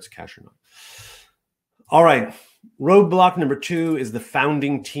 whether it's cash or not. All right. Roadblock number 2 is the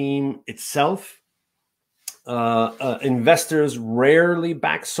founding team itself. Investors rarely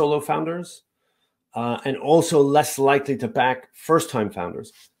back solo founders and also less likely to back first-time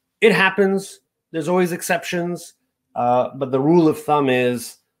founders. It happens. There's always exceptions. But the rule of thumb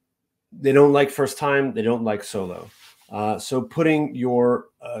is they don't like first-time. They don't like solo. So putting your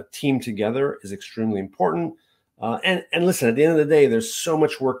team together is extremely important. And listen, at the end of the day, there's so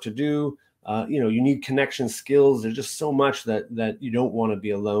much work to do. You know, you need connection skills. There's just so much that you don't want to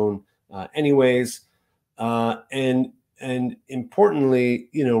be alone anyways. And importantly,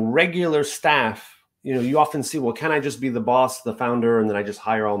 you know, regular staff, you know, you often see, well, can I just be the boss, the founder, and then I just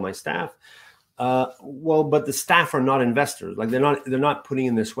hire all my staff? Well, but the staff are not investors. Like they're not putting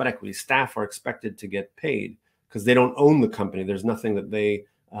in their sweat equity. Staff are expected to get paid because they don't own the company. There's nothing that they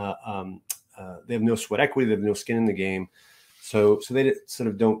have no sweat equity. They have no skin in the game. So they sort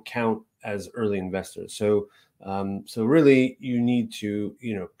of don't count as early investors. So really you need to,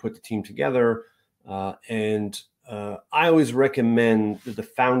 you know, put the team together. And I always recommend that the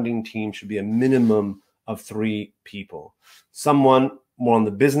founding team should be a minimum of 3 people. Someone more on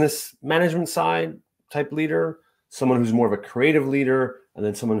the business management side type leader, someone who's more of a creative leader, and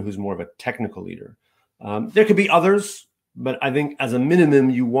then someone who's more of a technical leader. There could be others, but I think as a minimum,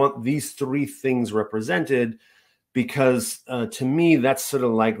 you want these 3 things represented because to me, that's sort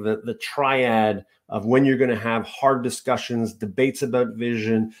of like the triad of when you're going to have hard discussions, debates about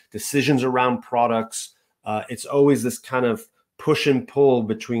vision, decisions around products. It's always this kind of push and pull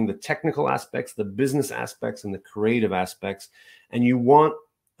between the technical aspects, the business aspects, and the creative aspects, and you want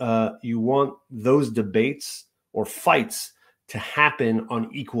those debates or fights to happen on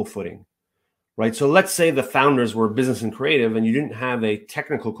equal footing, right? So let's say the founders were business and creative, and you didn't have a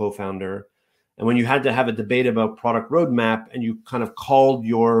technical co-founder, and when you had to have a debate about product roadmap, and you kind of called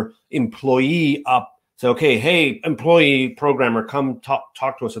your employee up, say, okay, hey, employee programmer, come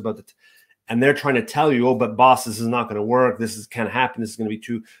talk to us about it. And they're trying to tell you, oh, but boss, this is not going to work. This can't happen. This is going to be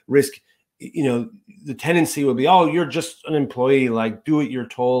too risky. You know, the tendency will be, oh, you're just an employee, like do what you're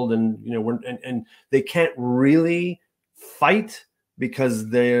told. And, you know, and they can't really fight because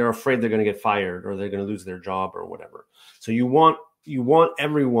they're afraid they're going to get fired or they're going to lose their job or whatever. So you want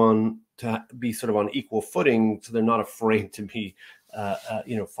everyone to be sort of on equal footing, so they're not afraid to be,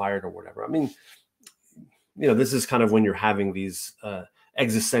 you know, fired or whatever. I mean, you know, this is kind of when you're having these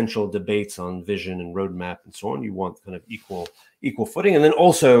existential debates on vision and roadmap and so on. You want kind of equal footing. And then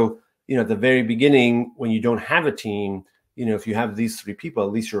also, you know, at the very beginning, when you don't have a team, you know, if you have these three people,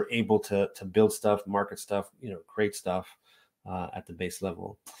 at least you're able to build stuff, market stuff, you know, create stuff at the base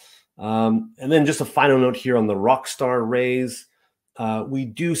level. And then just a final note here on the Rockstar raise. We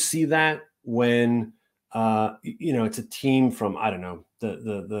do see that when, you know, it's a team from, I don't know,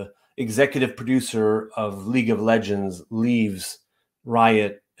 the executive producer of League of Legends leaves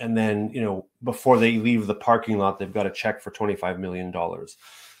Riot, and then, you know, before they leave the parking lot, they've got a check for $25 million,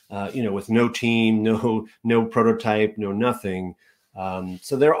 you know, with no team, no prototype, no nothing.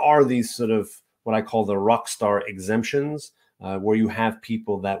 So there are these sort of what I call the Rockstar exemptions, where you have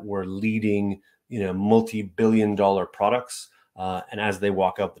people that were leading, you know, multi-billion-dollar products, and as they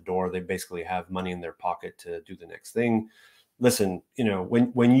walk out the door, they basically have money in their pocket to do the next thing. Listen, you know,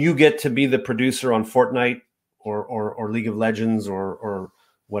 when you get to be the producer on Fortnite or League of Legends or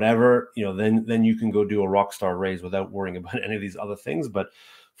whatever, you know, then you can go do a Rockstar raise without worrying about any of these other things. But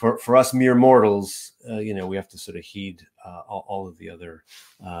for us mere mortals, you know, we have to sort of heed all of the other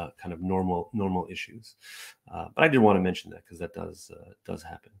kind of normal issues. But I did want to mention that because that does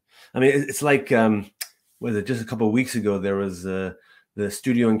happen. I mean, it's like, was it just a couple of weeks ago, there was the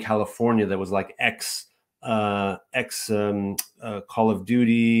studio in California that was like Call of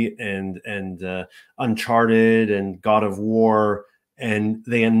Duty and Uncharted and God of War, and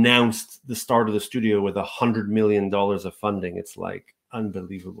they announced the start of the studio with $100 million of funding. It's like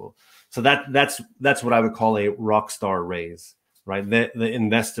unbelievable. So that's what I would call a Rockstar raise, right? The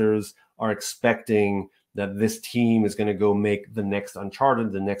investors are expecting that this team is going to go make the next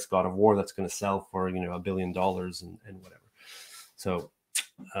Uncharted, the next God of War that's going to sell for, you know, $1 billion and whatever. So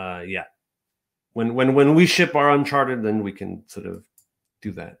yeah. When we ship our Uncharted, then we can sort of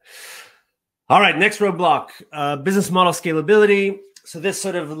do that. All right, next roadblock, business model scalability. So this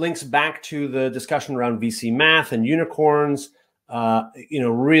sort of links back to the discussion around VC math and unicorns. You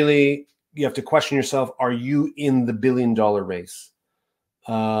know, really, you have to question yourself: are you in the billion-dollar race?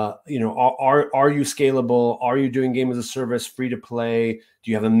 You know, are you scalable? Are you doing game as a service, free to play?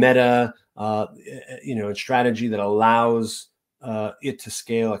 Do you have a meta, you know, strategy that allows it to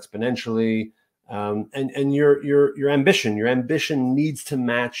scale exponentially? And your ambition needs to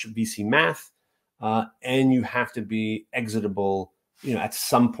match VC math, and you have to be exitable, you know, at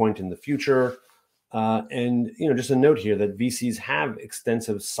some point in the future. And, you know, just a note here that VCs have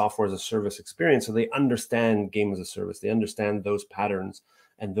extensive software as a service experience, so they understand game as a service. They understand those patterns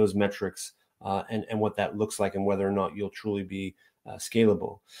and those metrics, and what that looks like, and whether or not you'll truly be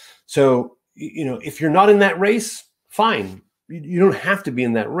scalable. So, you know, if you're not in that race, fine. You don't have to be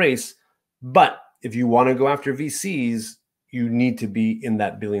in that race. But if you want to go after VCs, you need to be in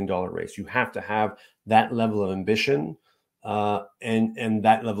that billion-dollar race. You have to have that level of ambition and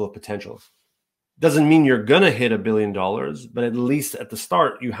that level of potential. Doesn't mean you're going to hit $1 billion, but at least at the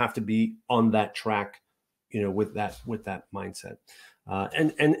start, you have to be on that track, you know, with that mindset.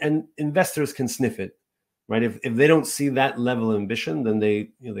 And investors can sniff it, right? If they don't see that level of ambition, then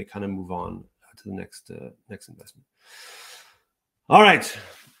they kind of move on to the next investment. All right.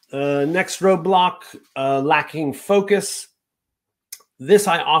 Next roadblock, lacking focus. This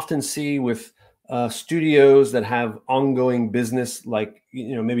I often see with studios that have ongoing business, like,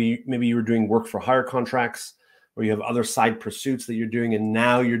 you know, maybe you were doing work for hire contracts, or you have other side pursuits that you're doing, and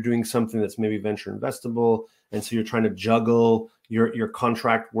now you're doing something that's maybe venture investable, and so you're trying to juggle your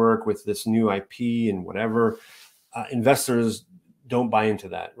contract work with this new IP and whatever. Investors don't buy into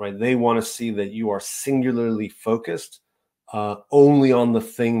that, right? They want to see that you are singularly focused only on the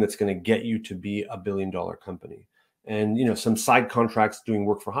thing that's going to get you to be a $1 billion company. And, you know, some side contracts doing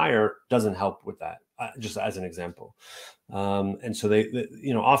work for hire doesn't help with that, just as an example. And so they,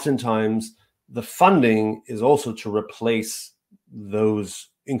 you know, oftentimes the funding is also to replace those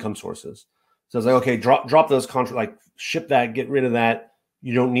income sources. So it's like, okay, drop those contracts, like ship that, get rid of that.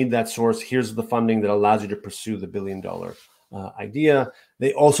 You don't need that source. Here's the funding that allows you to pursue the $1 billion idea.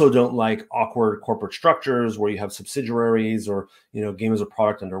 They also don't like awkward corporate structures where you have subsidiaries, or game as a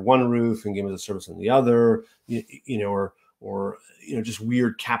product under one roof and game as a service on the other, or just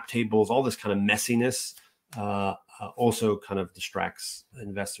weird cap tables. All this kind of messiness also kind of distracts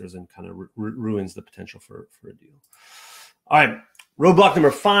investors and kind of ruins the potential for a deal. All right, roadblock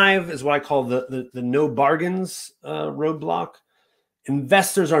number 5 is what I call the no bargains roadblock.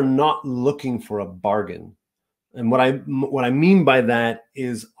 Investors are not looking for a bargain. And what I mean by that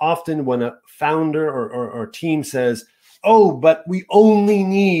is often when a founder or team says, oh, but we only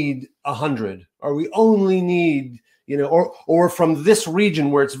need 100, or we only need, or from this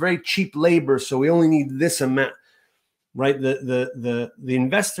region where it's very cheap labor, so we only need this amount, right? The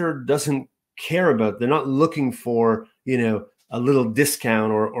investor doesn't care about, they're not looking for, a little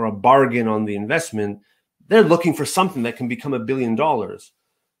discount or a bargain on the investment. They're looking for something that can become $1 billion.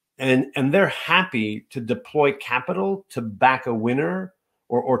 And they're happy to deploy capital to back a winner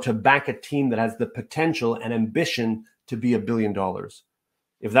or to back a team that has the potential and ambition to be $1 billion.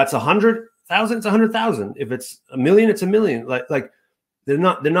 If that's 100,000, it's 100,000. If it's $1 million, it's $1 million. Like they're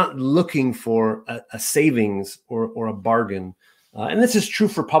not looking for a savings or a bargain. And this is true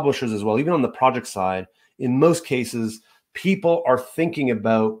for publishers as well. Even on the project side, in most cases, people are thinking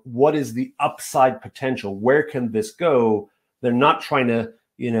about what is the upside potential? Where can this go? They're not trying to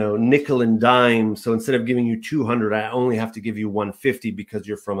nickel and dime. So instead of giving you 200, I only have to give you 150 because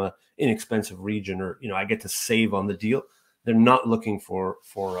you're from a inexpensive region, or, I get to save on the deal. They're not looking for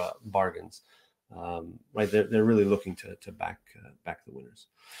bargains, right? They're really looking to back the winners.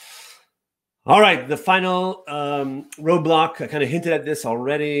 All right. The final roadblock, I kind of hinted at this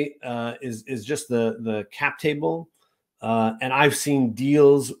already, is just the cap table. And I've seen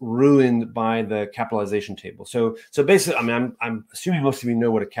deals ruined by the capitalization table. So basically, I mean, I'm assuming most of you know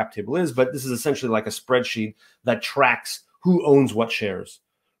what a cap table is, but this is essentially like a spreadsheet that tracks who owns what shares,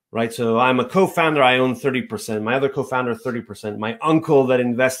 right? So I'm a co-founder, I own 30%. My other co-founder, 30%. My uncle that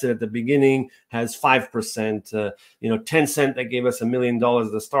invested at the beginning has 5%. Tencent that gave us $1 million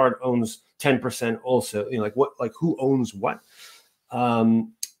at the start owns 10% also. Like who owns what?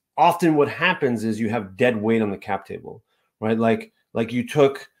 Often what happens is you have dead weight on the cap table. Right, like you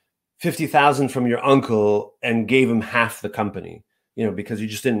took 50,000 from your uncle and gave him half the company, because you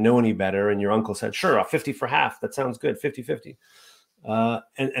just didn't know any better, and your uncle said, "Sure, 50 for half. That sounds good, 50-50."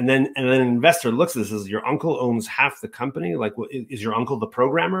 And then an investor looks at this as, your uncle owns half the company. Like, is your uncle the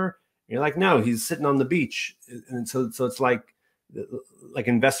programmer? And you're like, no, he's sitting on the beach. And so it's like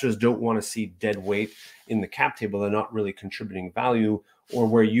investors don't want to see dead weight in the cap table. They're not really contributing value, or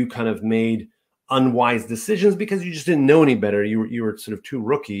where you kind of made unwise decisions because you just didn't know any better. You were sort of too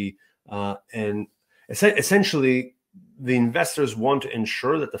rookie, and essentially the investors want to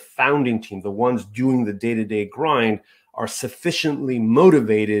ensure that the founding team, the ones doing the day-to-day grind, are sufficiently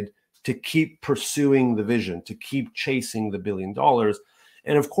motivated to keep pursuing the vision, to keep chasing the $1 billion.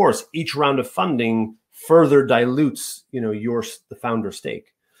 And of course, each round of funding further dilutes, the founder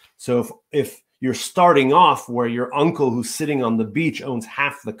stake. So if you're starting off where your uncle who's sitting on the beach owns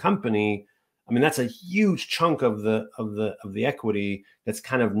half the company, I mean, that's a huge chunk of the equity that's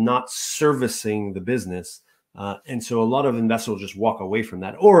kind of not servicing the business. And so a lot of investors will just walk away from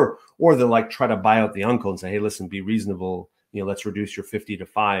that, or they'll like try to buy out the uncle and say, hey, listen, be reasonable. Let's reduce your 50 to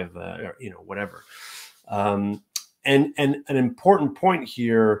 5, or, whatever. And an important point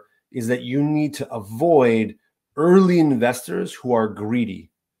here is that you need to avoid early investors who are greedy.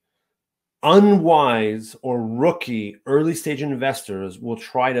 Unwise or rookie early stage investors will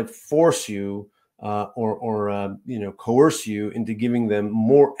try to force you or coerce you into giving them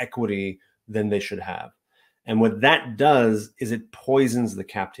more equity than they should have. And what that does is it poisons the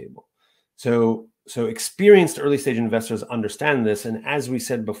cap table. So experienced early stage investors understand this. And as we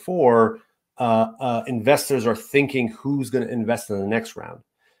said before, investors are thinking who's going to invest in the next round.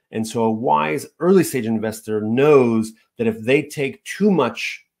 And so a wise early stage investor knows that if they take too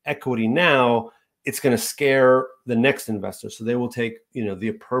much equity now, it's going to scare the next investor. So they will take, the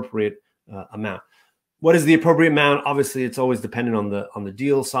appropriate amount. What is the appropriate amount? Obviously, it's always dependent on the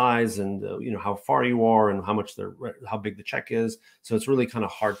deal size and how far you are and how big the check is. So it's really kind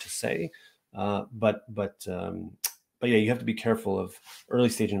of hard to say. But yeah, you have to be careful of early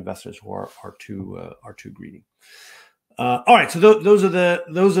stage investors who are too greedy. All right, so those are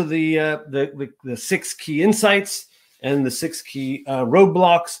the 6 key insights and the 6 key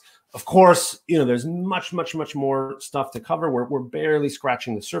roadblocks. Of course, there's much more stuff to cover. We're barely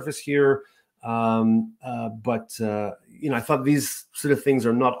scratching the surface here. But I thought these sort of things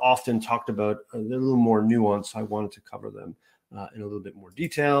are not often talked about. They're a little more nuanced, so I wanted to cover them in a little bit more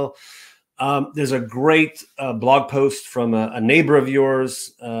detail. There's a great blog post from a neighbor of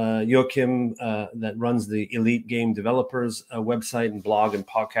yours, Joachim, that runs the Elite Game Developers website and blog and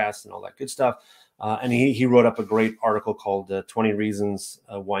podcast and all that good stuff. And he wrote up a great article called 20 Reasons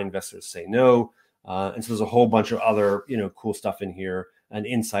Why Investors Say No. And so there's a whole bunch of other, cool stuff in here and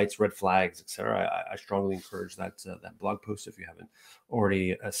insights, red flags, etc. I strongly encourage that blog post if you haven't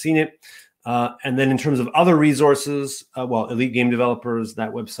already seen it. And then in terms of other resources, Elite Game Developers,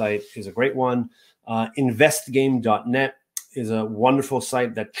 that website is a great one. Investgame.net is a wonderful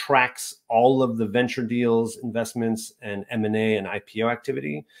site that tracks all of the venture deals, investments, and M&A and IPO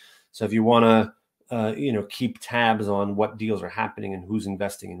activity. So if you want to, keep tabs on what deals are happening and who's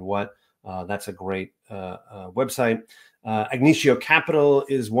investing in what, that's a great website. Agnitio Capital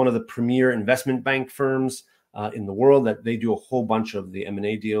is one of the premier investment bank firms in the world that they do a whole bunch of the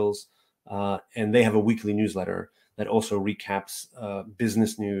M&A deals. And they have a weekly newsletter that also recaps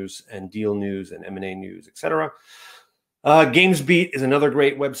business news and deal news and M&A news, etc. GamesBeat is another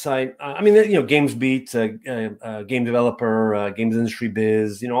great website. GamesBeat, Game Developer, Games Industry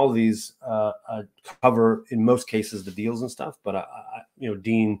Biz, all of these cover in most cases the deals and stuff. But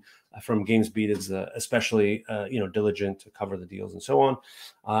Dean from GamesBeat is especially diligent to cover the deals and so on.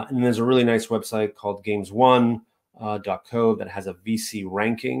 And there's a really nice website called Games1.co that has a VC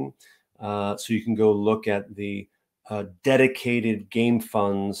ranking. So you can go look at the dedicated game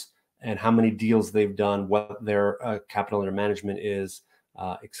funds and how many deals they've done, what their capital under management is,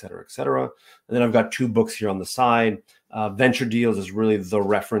 et cetera, et cetera. And then I've got 2 books here on the side. Venture Deals is really the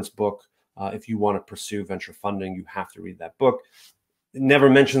reference book. If you want to pursue venture funding, you have to read that book. It never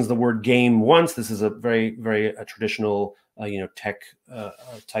mentions the word game once. This is a very, very traditional, tech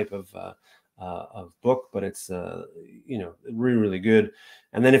type of book, but it's really, really good.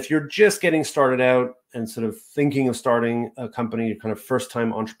 And then if you're just getting started out and sort of thinking of starting a company, you're kind of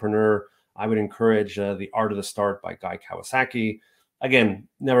first-time entrepreneur, I would encourage The Art of the Start by Guy Kawasaki. Again,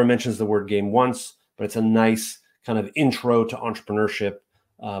 never mentions the word game once, but it's a nice kind of intro to entrepreneurship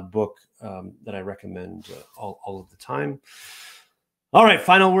book that I recommend all of the time. All right,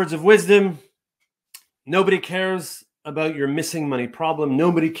 final words of wisdom. Nobody cares about your missing money problem.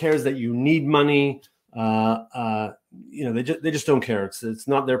 Nobody cares that you need money. They just don't care. It's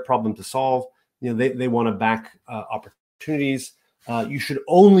not their problem to solve. They want to back opportunities. You should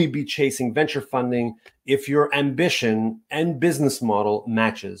only be chasing venture funding if your ambition and business model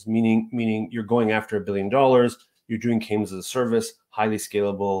matches, meaning you're going after $1 billion, you're doing games as a service, highly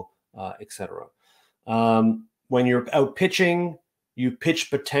scalable, etc. When you're out pitching, you pitch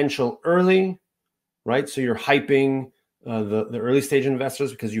potential early, right? So you're hyping the early stage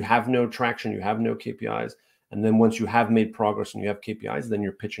investors because you have no traction, you have no KPIs. And then once you have made progress and you have KPIs, then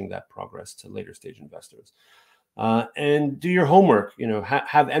you're pitching that progress to later stage investors. And do your homework,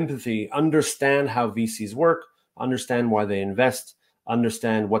 have empathy, understand how VCs work, understand why they invest,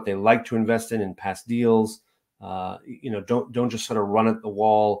 understand what they like to invest in past deals. Don't just sort of run at the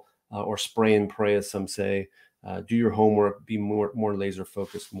wall or spray and pray, as some say. Do your homework, be more laser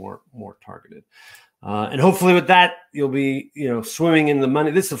focused, more targeted. And hopefully with that, you'll be, swimming in the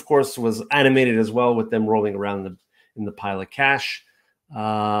money. This, of course, was animated as well with them rolling around in the pile of cash.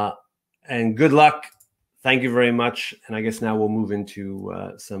 And good luck. Thank you very much. And I guess now we'll move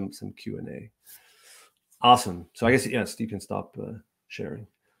into some Q&A. Awesome. So I guess, yes, you can stop sharing.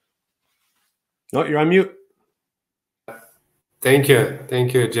 No, you're on mute. Thank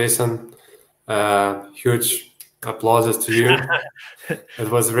you, Jason. Huge applauses to you. It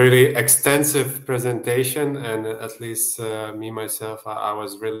was a really extensive presentation, and at least me myself, I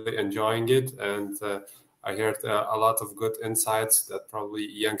was really enjoying it, and I heard a lot of good insights that probably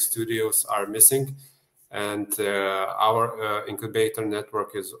young studios are missing. And our incubator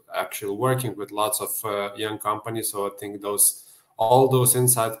network is actually working with lots of young companies, so I think all those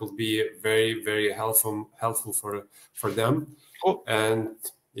insights will be very, very helpful for them. Cool. And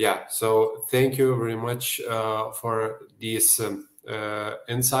yeah, so thank you very much for these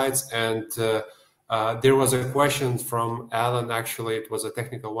insights. And there was a question from Alan. Actually, it was a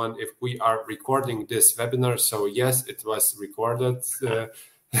technical one. If we are recording this webinar, so yes, it was recorded.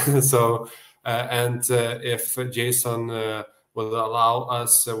 So if Jason will allow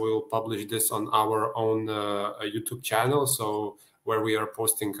us, we will publish this on our own YouTube channel. So where we are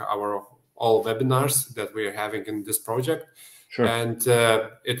posting all webinars that we are having in this project. Sure. And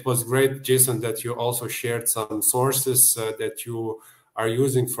it was great, Jason, that you also shared some sources that you are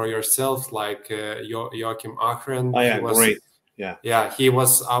using for yourself, like Joachim Achren. Oh, yeah, great. Yeah, he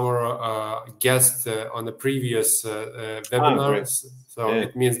was our guest on the previous webinar. So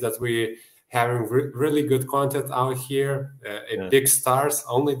it means that we having really good content out here. Big stars,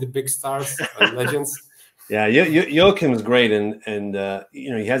 only the big stars and legends. Yeah, Joachim's great, and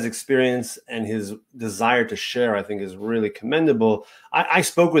you know, he has experience, and his desire to share, I think, is really commendable. I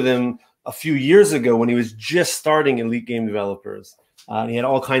spoke with him a few years ago when he was just starting Elite Game Developers. He had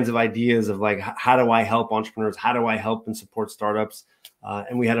all kinds of ideas of like, how do I help entrepreneurs? How do I help and support startups?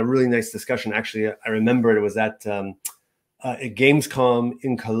 And we had a really nice discussion. Actually, I remember it was at Gamescom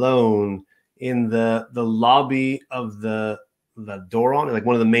in Cologne, in the lobby of the Doron, like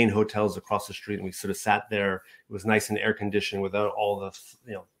one of the main hotels across the street. And we sort of sat there. It was nice and air conditioned without all the,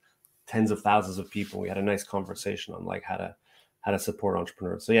 you know, tens of thousands of people. We had a nice conversation on like how to support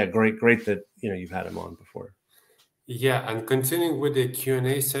entrepreneurs. So yeah, great that, you know, you've had him on before. Yeah, and continuing with the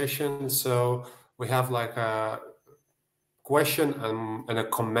Q&A session. So we have like a question and a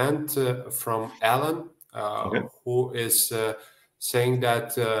comment from Alan, who is saying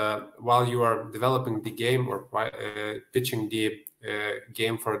that while you are developing the game or pitching the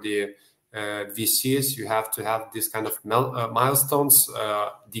game for the VCs, you have to have this kind of milestones,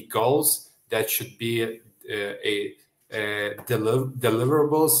 the goals that should be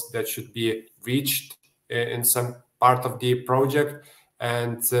deliverables that should be reached in some part of the project,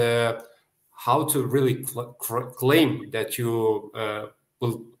 and how to really claim that you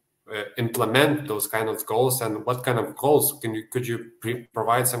will implement those kind of goals, and what kind of goals could you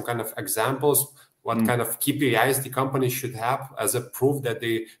provide some kind of examples, what kind of KPIs the company should have as a proof that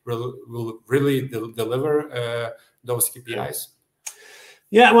they will really deliver those KPIs?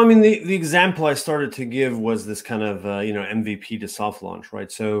 Yeah, well, I mean, the example I started to give was this kind of you know, MVP to soft launch,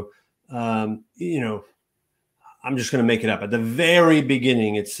 right? So you know, I'm just going to make it up. At the very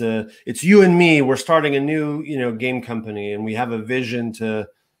beginning, it's you and me. We're starting a new, you know, game company, and we have a vision to,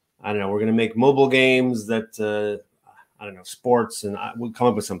 I don't know, we're going to make mobile games that, I don't know, sports, and we'll come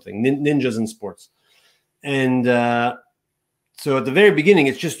up with something, ninjas and sports. And so at the very beginning,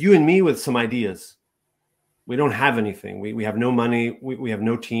 it's just you and me with some ideas. We don't have anything. We have no money. We have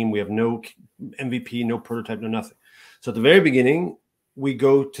no team. We have no MVP, no prototype, no nothing. So at the very beginning, we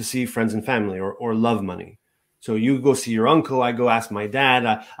go to see friends and family or love money. So you go see your uncle. I go ask my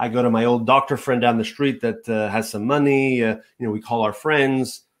dad. I go to my old doctor friend down the street that has some money. You know, we call our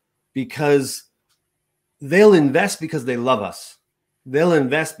friends, because they'll invest because they love us. They'll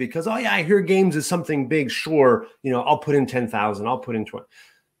invest because, oh yeah, I hear games is something big. Sure, you know, I'll put in 10,000. I'll put in 20.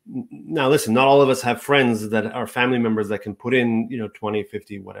 Now, listen, not all of us have friends that are family members that can put in, you know, 20,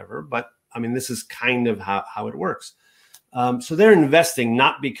 50, whatever. But I mean, this is kind of how it works. So they're investing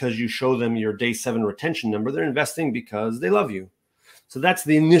not because you show them your day 7 retention number. They're investing because they love you. So that's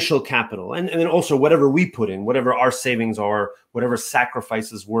the initial capital. And then also whatever we put in, whatever our savings are, whatever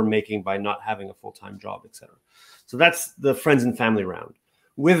sacrifices we're making by not having a full-time job, et cetera. So that's the friends and family round.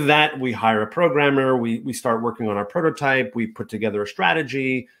 With that, we hire a programmer. We start working on our prototype. We put together a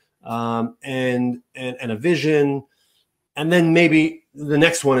strategy and a vision. And then maybe the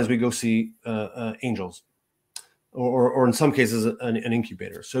next one is we go see angels. Or in some cases, an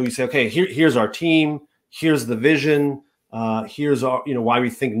incubator. So you say, okay, here's our team, here's the vision, here's our, you know, why we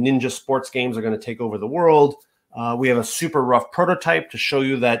think ninja sports games are going to take over the world. We have a super rough prototype to show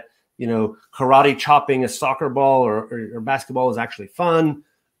you that, you know, karate chopping a soccer ball or basketball is actually fun.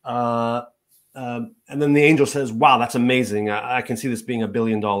 And then the angel says, wow, that's amazing. I can see this being $1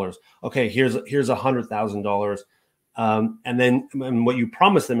 billion. Okay, here's $100,000. And then what you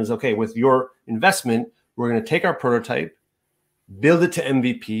promise them is, okay, with your investment, we're going to take our prototype, build it to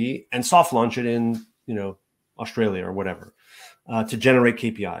MVP, and soft launch it in, you know, Australia or whatever, to generate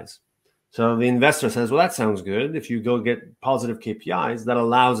KPIs. So the investor says, well, that sounds good. If you go get positive KPIs, that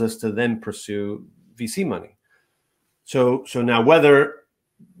allows us to then pursue VC money. So now whether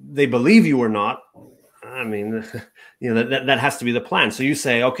they believe you or not, I mean, you know, that has to be the plan. So you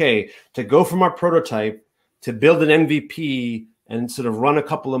say, okay, to go from our prototype to build an MVP and sort of run a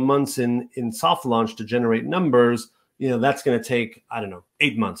couple of months in soft launch to generate numbers, you know, that's going to take, I don't know,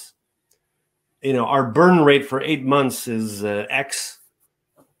 8 months. You know, our burn rate for 8 months is X.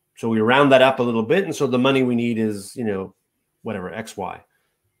 So we round that up a little bit. And so the money we need is, you know, whatever, XY.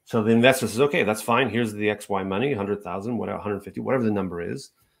 So the investor says, okay, that's fine. Here's the XY money, 100,000, whatever, 150, whatever the number is.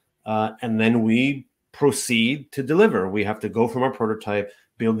 And then we proceed to deliver. We have to go from our prototype,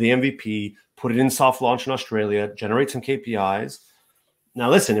 build the MVP, put it in soft launch in Australia, generate some KPIs. Now,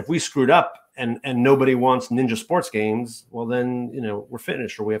 listen, if we screwed up and nobody wants ninja sports games, well, then, you know, we're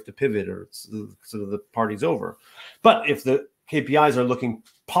finished, or we have to pivot, or sort of the party's over. But if the KPIs are looking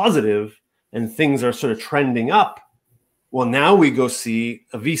positive and things are sort of trending up, Well, now we go see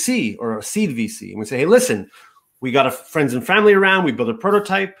a VC or a seed VC, and we say, hey, listen, we got a friends and family around. We built a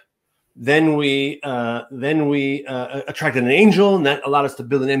prototype. Then we attracted an angel, and that allowed us to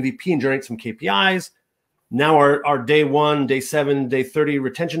build an MVP and generate some KPIs. Now our day 1, day 7, day 30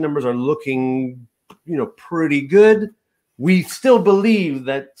 retention numbers are looking, pretty good. We still believe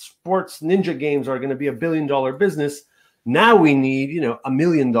that sports ninja games are going to be $1 billion business. Now we need, $1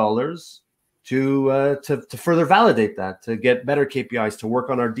 million to further validate that, to get better KPIs, to work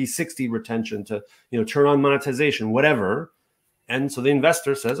on our D60 retention, to turn on monetization, whatever. And so the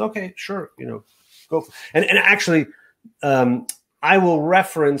investor says, okay, sure, go. And actually, I will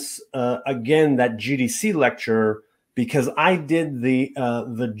reference again that GDC lecture, because I did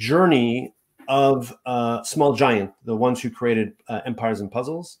the journey of Small Giant, the ones who created Empires and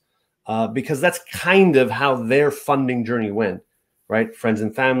Puzzles, because that's kind of how their funding journey went. Right, friends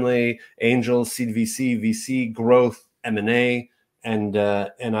and family, angels, seed VC, VC growth, M&A, and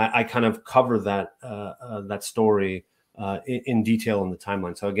I kind of cover that story in detail in the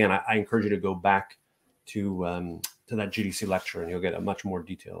timeline. So again, I encourage you to go back to that GDC lecture, and you'll get a much more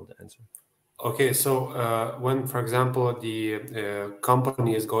detailed answer. Okay, so when, for example, the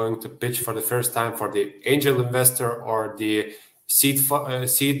company is going to pitch for the first time for the angel investor or the seed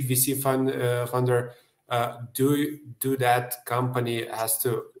VC funder. Do that company has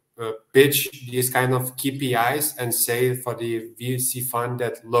to pitch these kind of KPIs and say for the VC fund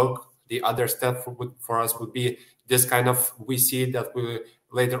that, look, the other step for us would be this kind of VC that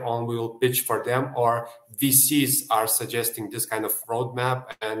later on we will pitch for them, or VCs are suggesting this kind of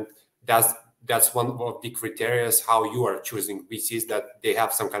roadmap, and that's one of the criteria how you are choosing VCs, that they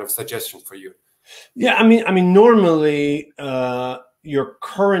have some kind of suggestion for you. Yeah, I mean, normally your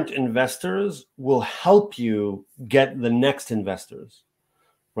current investors will help you get the next investors,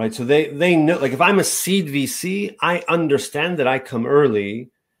 right? So they know, like if I'm a seed VC, I understand that I come early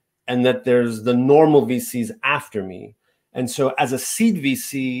and that there's the normal VCs after me. And so as a seed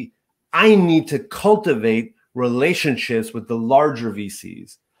VC, I need to cultivate relationships with the larger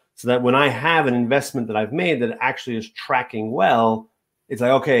VCs so that when I have an investment that I've made that actually is tracking well, it's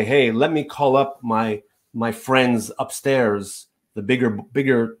like, okay, hey, let me call up my friends upstairs, the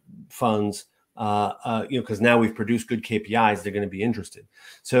bigger funds, because now we've produced good KPIs, they're going to be interested.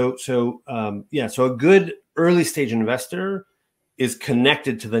 So a good early stage investor is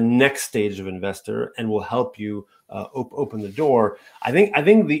connected to the next stage of investor and will help you open the door. I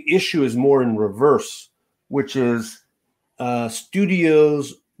think the issue is more in reverse, which is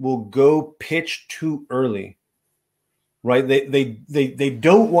studios will go pitch too early. Right, they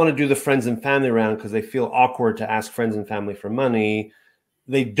don't want to do the friends and family round because they feel awkward to ask friends and family for money.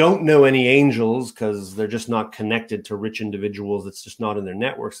 They don't know any angels because they're just not connected to rich individuals. It's just not in their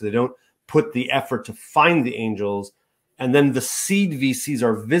network, so they don't put the effort to find the angels. And then the seed VCs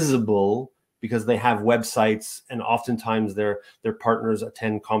are visible because they have websites, and oftentimes their partners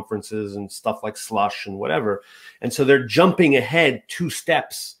attend conferences and stuff like Slush and whatever. And so they're jumping ahead 2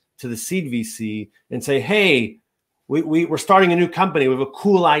 steps to the seed VC and say, hey, we're starting a new company. We have a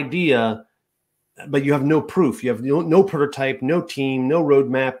cool idea, but you have no proof. You have no prototype, no team, no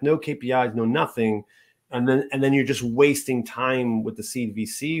roadmap, no KPIs, no nothing. And then you're just wasting time with the seed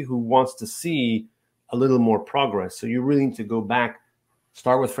VC who wants to see a little more progress. So you really need to go back,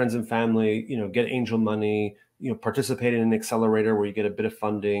 start with friends and family, get angel money, participate in an accelerator where you get a bit of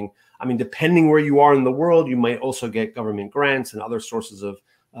funding. I mean, depending where you are in the world, you might also get government grants and other sources of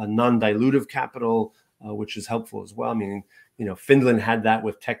non-dilutive capital, which is helpful as well. I mean, Finland had that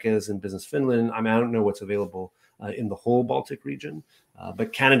with Tekes and Business Finland. I mean, I don't know what's available in the whole Baltic region,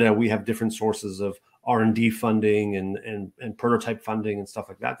 but Canada, we have different sources of R&D funding and prototype funding and stuff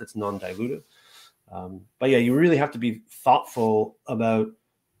like that. That's non-dilutive. But yeah, you really have to be thoughtful about,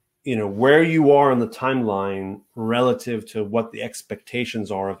 where you are on the timeline relative to what the expectations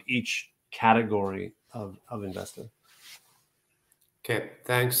are of each category of investor. Okay,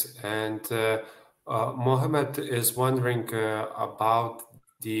 thanks. And Mohammed is wondering about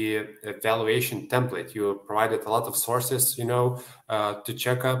the evaluation template. You provided a lot of sources, to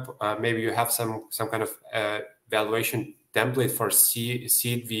check up. Maybe you have some kind of evaluation template for seed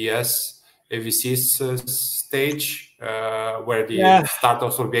VC's stage, where the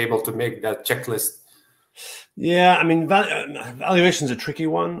startups will be able to make that checklist. Yeah, I mean, valuation is a tricky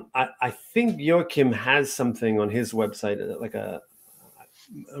one. I think Joachim has something on his website, like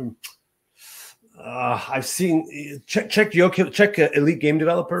I've seen, check Elite Game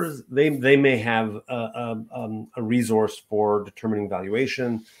Developers. They may have a resource for determining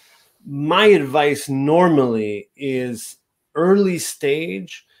valuation. My advice normally is early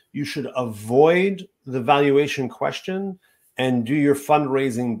stage, you should avoid the valuation question and do your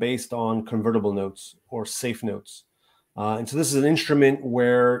fundraising based on convertible notes or safe notes. And so this is an instrument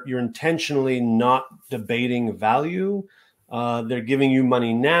where you're intentionally not debating value. They're giving you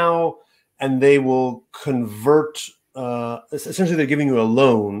money now, and they will convert. Essentially, they're giving you a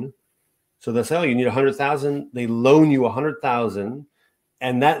loan. So they'll say, "Oh, you need 100,000." They loan you 100,000,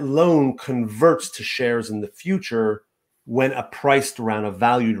 and that loan converts to shares in the future when a priced round, a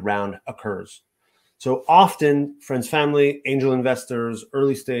valued round occurs. So often, friends, family, angel investors,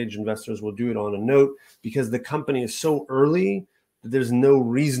 early stage investors will do it on a note because the company is so early that there's no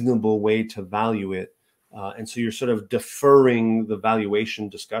reasonable way to value it. And so you're sort of deferring the valuation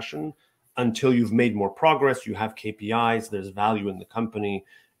discussion until you've made more progress, you have KPIs, there's value in the company.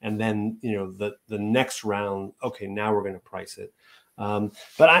 And then, the next round, okay, now we're going to price it.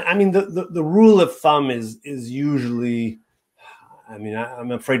 But I mean, the rule of thumb is usually, I mean,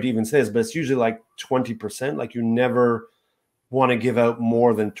 I'm afraid to even say this, but it's usually like 20%. Like you never want to give out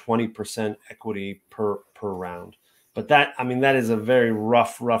more than 20% equity per round. But that is a very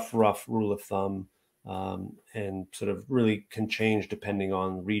rough rule of thumb, and sort of really can change depending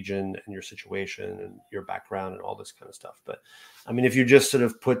on region and your situation and your background and all this kind of stuff. But I mean, if you just sort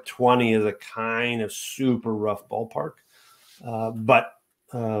of put 20 as a kind of super rough ballpark,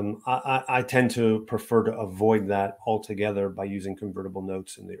 I tend to prefer to avoid that altogether by using convertible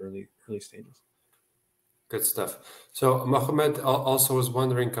notes in the early stages. Good stuff. So Mohammed also was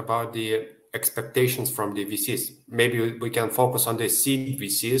wondering about the expectations from the VCs. Maybe we can focus on the seed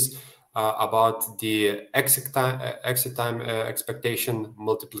VCs, about the exit time expectation,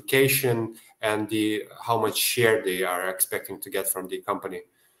 multiplication, and how much share they are expecting to get from the company.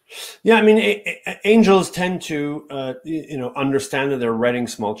 Yeah, I mean, angels tend to, understand that they're writing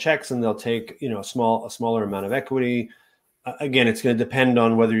small checks, and they'll take, a smaller amount of equity. Again, it's going to depend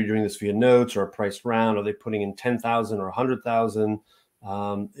on whether you're doing this via notes or a priced round. Are they putting in 10,000 or 100,000?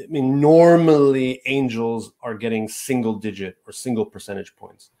 I mean, normally angels are getting single digit or single percentage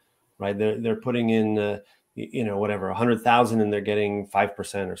points, right? They're putting in, whatever, 100,000, and they're getting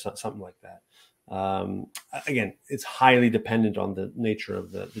 5% or something like that. Again, it's highly dependent on the nature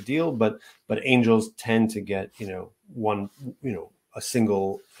of the deal, but angels tend to get, a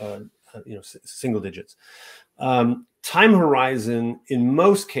single, single digits. Time horizon in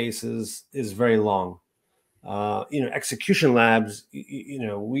most cases is very long. Execution labs,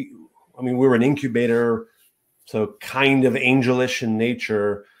 we're an incubator, so kind of angelish in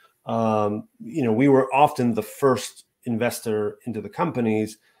nature. We were often the first investor into the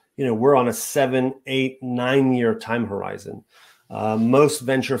companies. We're on a 7, 8, 9 year time horizon. Most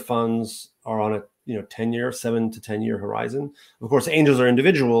venture funds are on a 7 to 10 year horizon. Of course, angels are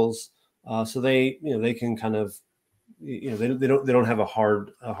individuals, so they can kind of they don't have a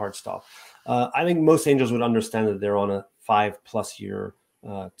hard stop. I think most angels would understand that they're on a 5+ year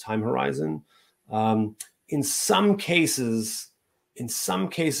time horizon. In some cases,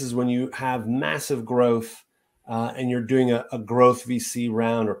 when you have massive growth, and you're doing a growth VC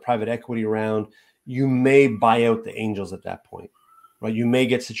round or private equity round, you may buy out the angels at that point, right? You may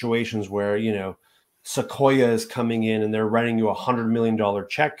get situations where, Sequoia is coming in and they're writing you $100 million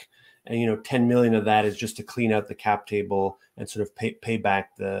check, and 10 million of that is just to clean out the cap table and sort of pay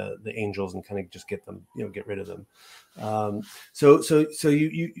back the angels and kind of just get them, get rid of them. So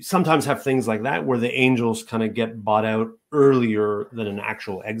you sometimes have things like that where the angels kind of get bought out earlier than an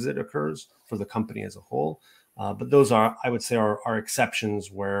actual exit occurs for the company as a whole. But those are, I would say, are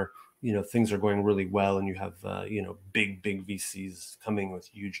exceptions where, things are going really well and you have, big VCs coming with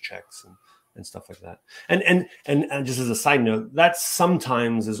huge checks and stuff like that. And just as a side note, that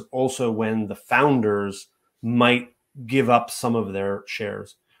sometimes is also when the founders might give up some of their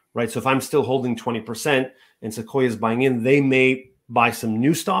shares, right? So if I'm still holding 20% and Sequoia is buying in, they may buy some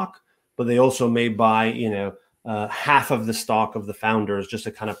new stock, but they also may buy, half of the stock of the founders just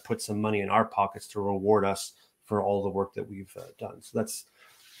to kind of put some money in our pockets to reward us for all the work that we've done. So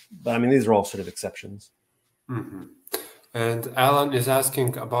but I mean, these are all sort of exceptions. Mm-hmm. And Alan is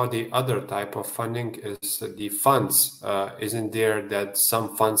asking about the other type of funding is the funds. Isn't there that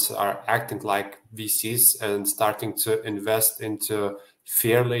some funds are acting like VCs and starting to invest into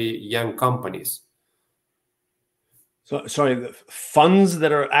fairly young companies? So sorry, the funds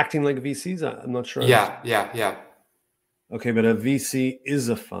that are acting like VCs? I'm not sure. Yeah. Okay, but a VC is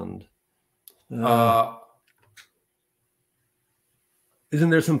a fund. Isn't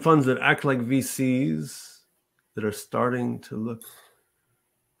there some funds that act like VCs that are starting to look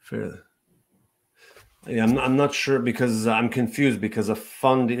fair? Yeah, I'm not sure because I'm confused because a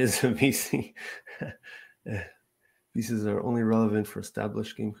fund is a VC. Pieces are only relevant for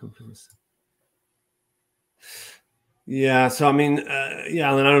established game companies. Yeah, so I mean, yeah,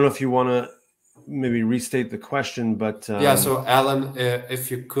 Alan, I don't know if you want to maybe restate the question, but yeah. So Alan,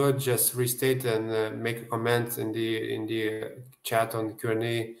 if you could just restate and make a comment in the chat on the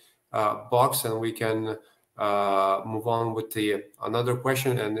Q&A box, and we can move on with the another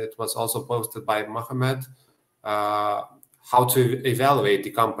question. And it was also posted by Mohammed. How to evaluate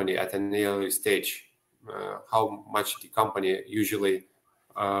the company at an early stage? How much the company usually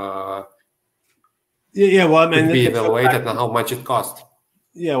yeah, well, I mean, could be evaluated and how much it costs?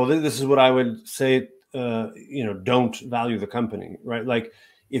 Yeah, well, this is what I would say. Don't value the company, right? Like,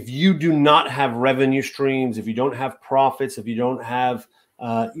 if you do not have revenue streams, if you don't have profits, if you don't have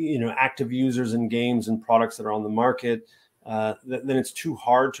active users and games and products that are on the market, then it's too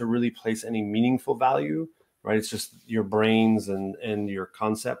hard to really place any meaningful value, right? It's just your brains and your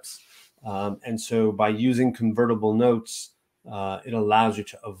concepts. And so by using convertible notes, it allows you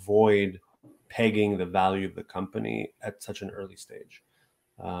to avoid pegging the value of the company at such an early stage.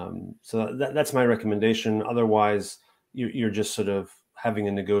 So that's my recommendation. Otherwise, you're just sort of having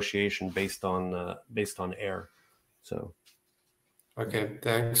a negotiation based on air. So, okay,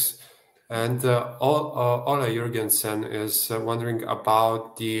 thanks. And Ola Jurgensen is wondering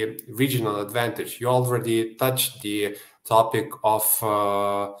about the regional advantage. You already touched the topic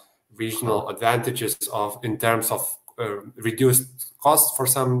of regional advantages in terms of reduced costs for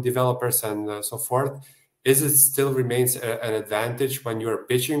some developers and so forth. Is it still remains an advantage when you're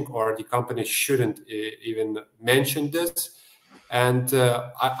pitching, or the company shouldn't even mention this? And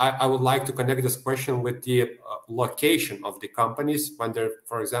I would like to connect this question with the location of the companies when they're,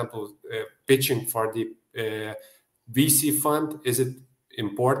 for example, pitching for the VC fund. Is it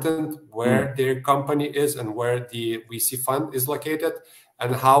important where their company is and where the VC fund is located?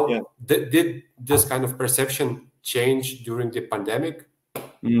 And how did this kind of perception change during the pandemic?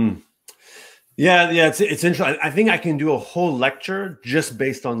 Yeah, it's interesting. I think I can do a whole lecture just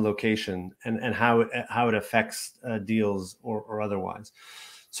based on location and how it affects deals or otherwise.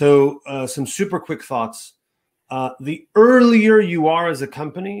 So some super quick thoughts. The earlier you are as a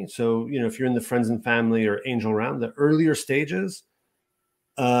company, so if you're in the friends and family or angel round, the earlier stages,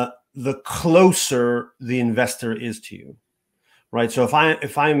 the closer the investor is to you, right? So if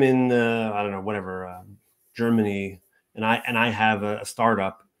I'm in I don't know, whatever, Germany, and I have a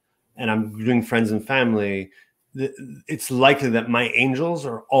startup, and I'm doing friends and family, it's likely that my angels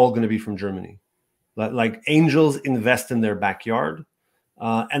are all going to be from Germany. Like angels invest in their backyard.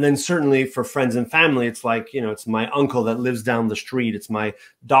 And then certainly for friends and family, it's like, it's my uncle that lives down the street. It's my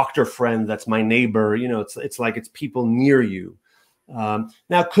doctor friend that's my neighbor. It's like it's people near you. Now,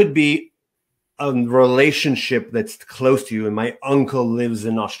 it could be a relationship that's close to you. And my uncle lives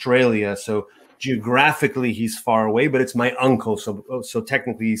in Australia, so geographically he's far away, but it's my uncle, so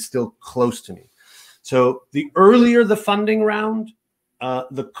technically he's still close to me. So the earlier the funding round,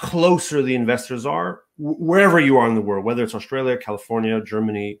 the closer the investors are, wherever you are in the world, whether it's Australia, California,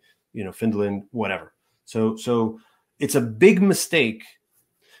 Germany, Finland, whatever. So it's a big mistake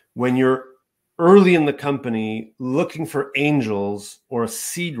when you're early in the company looking for angels or a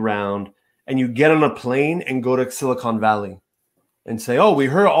seed round, and you get on a plane and go to Silicon Valley and say, oh, we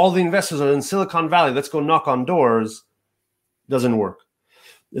heard all the investors are in Silicon Valley, let's go knock on doors. Doesn't work.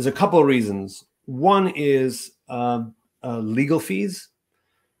 There's a couple of reasons. One is legal fees,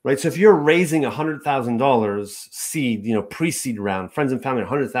 right? So if you're raising $100,000 seed, pre-seed round, friends and family,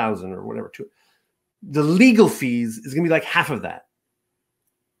 100,000 or whatever, the legal fees is going to be like half of that,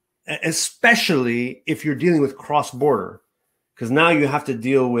 especially if you're dealing with cross-border, because now you have to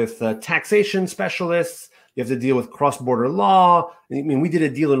deal with taxation specialists. You have to deal with cross-border law. I mean, we did a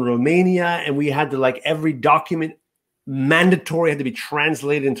deal in Romania, and we had to, like, every document mandatory had to be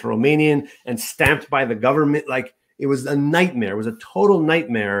translated into Romanian and stamped by the government. Like, it was a nightmare. It was a total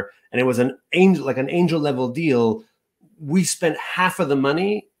nightmare, and it was an angel level deal. We spent half of the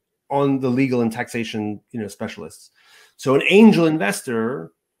money on the legal and taxation, specialists. So an angel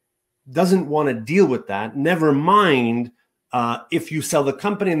investor doesn't want to deal with that. Never mind. If you sell the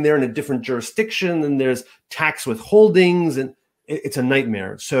company and they're in a different jurisdiction and there's tax withholdings, and it's a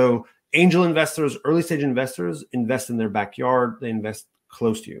nightmare. So angel investors, early stage investors, invest in their backyard. They invest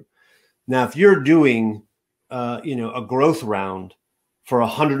close to you. Now, if you're doing, a growth round for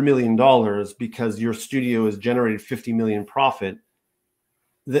 $100 million because your studio has generated 50 million profit,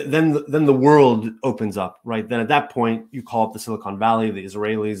 then the world opens up, right? Then at that point, you call up the Silicon Valley, the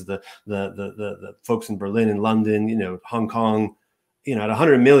Israelis, the folks in Berlin and London, Hong Kong. At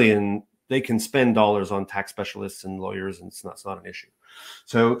 100 million, they can spend dollars on tax specialists and lawyers, and it's not an issue.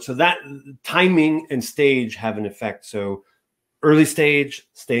 So that timing and stage have an effect. So early stage,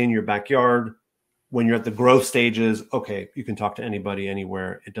 stay in your backyard. When you're at the growth stages, okay, you can talk to anybody,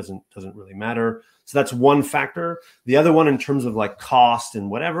 anywhere. It doesn't really matter. So that's one factor. The other one, in terms of like cost and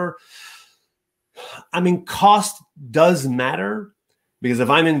whatever, I mean, cost does matter, because if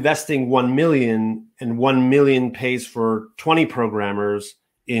I'm investing 1 million and 1 million pays for 20 programmers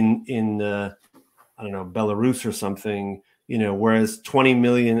in I don't know, Belarus or something, you know, whereas 20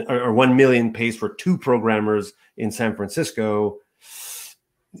 million or 1 million pays for 2 programmers in San Francisco,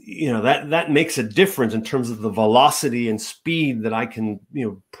 you know, that makes a difference in terms of the velocity and speed that I can, you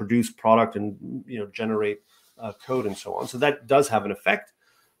know, produce product and, you know, generate code and so on. So that does have an effect.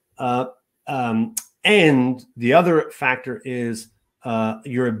 And the other factor is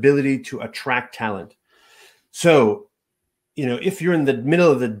your ability to attract talent. So, you know, if you're in the middle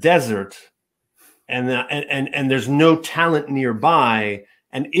of the desert and there's no talent nearby,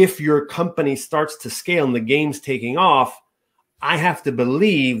 and if your company starts to scale and the game's taking off, I have to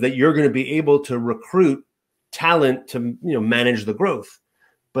believe that you're going to be able to recruit talent to, you know, manage the growth.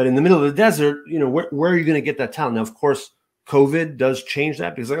 But in the middle of the desert, you know, where are you going to get that talent? Now, of course, COVID does change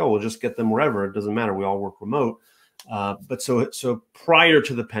that, because like, oh, we'll just get them wherever. It doesn't matter. We all work remote. But so prior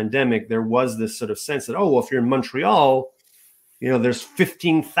to the pandemic, there was this sort of sense that, oh, well, if you're in Montreal, you know, there's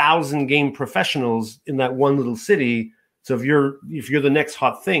 15,000 game professionals in that one little city. So if you're the next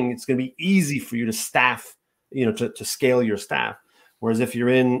hot thing, it's going to be easy for you to staff, you know, to scale your staff. Whereas if you're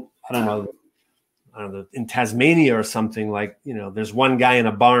in, I don't know, in Tasmania or something, like, you know, there's one guy in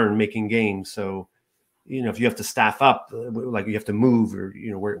a barn making games. So, you know, if you have to staff up, like you have to move, or, you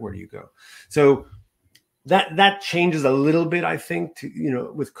know, where do you go? So that changes a little bit, I think, to, you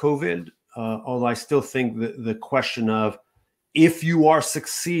know, with COVID, although I still think the question of, if you are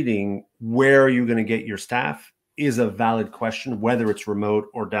succeeding, where are you going to get your staff is a valid question, whether it's remote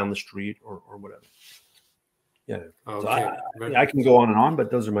or down the street or whatever. Yeah. Okay. So I can go on and on, but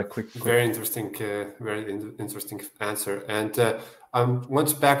those are my quick. Very interesting interesting answer. And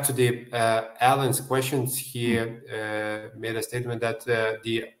once back to the Alan's questions, he made a statement that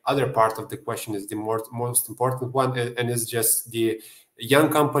the other part of the question is the most important one, and is just the young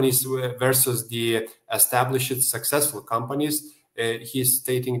companies versus the established successful companies. He's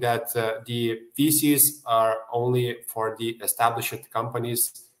stating that the VCs are only for the established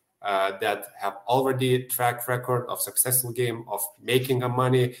companies that have already track record of successful game, of making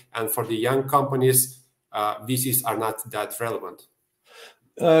money, and for the young companies, VCs are not that relevant.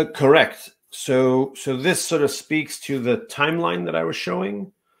 Correct. So this sort of speaks to the timeline that I was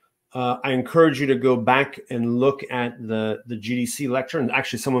showing. I encourage you to go back and look at the GDC lecture, and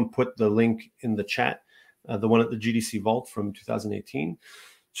actually someone put the link in the chat, the one at the GDC Vault from 2018.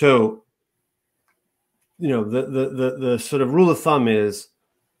 So, you know, the sort of rule of thumb is,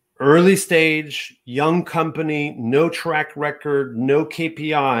 early stage, young company, no track record, no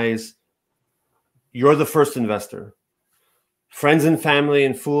KPIs, you're the first investor. Friends and family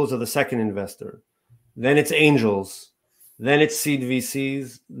and fools are the second investor. Then it's angels. Then it's seed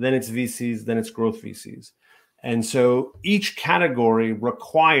VCs. Then it's VCs. Then it's growth VCs. And so each category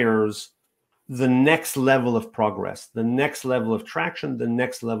requires the next level of progress, the next level of traction, the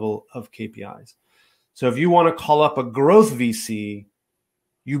next level of KPIs. So if you want to call up a growth VC,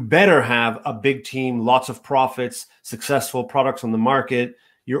 you better have a big team, lots of profits, successful products on the market.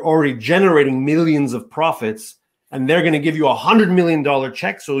 You're already generating millions of profits, and they're going to give you $100 million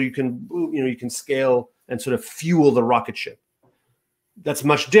check so you can, you know, you can scale and sort of fuel the rocket ship. That's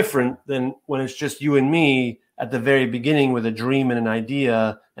much different than when it's just you and me at the very beginning with a dream and an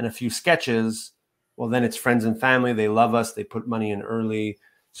idea and a few sketches. Well, then it's friends and family. They love us. They put money in early.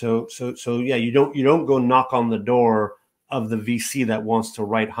 So yeah, you don't go knock on the door of the VC that wants to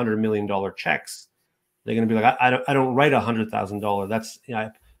write $100 million checks. They're going to be like, I don't write $100,000. That's, you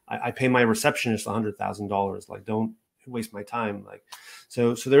know, I pay my receptionist $100,000. Like, don't waste my time. Like,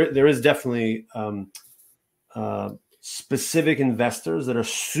 so there is definitely specific investors that are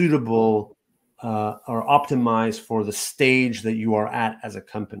suitable or optimized for the stage that you are at as a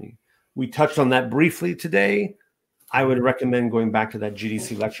company. We touched on that briefly today. I would recommend going back to that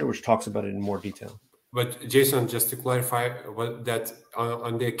GDC lecture, which talks about it in more detail. But Jason, just to clarify, that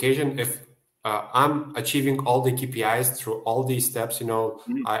on the occasion, if I'm achieving all the KPIs through all these steps, you know,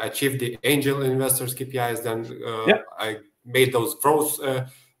 I achieved the angel investors KPIs, then I made those growth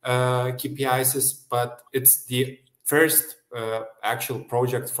KPIs, but it's the first actual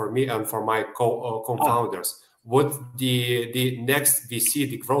project for me and for my co-founders. Would the next VC,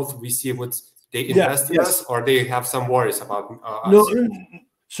 the growth VC, would they invest in us, or they have some worries about us? No,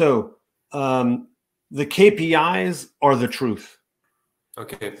 so the KPIs are the truth.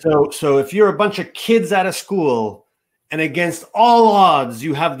 Okay. So if you're a bunch of kids out of school, and against all odds,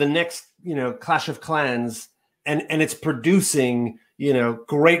 you have the next, Clash of Clans, and it's producing,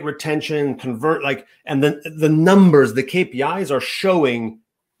 great retention, and the numbers, the KPIs are showing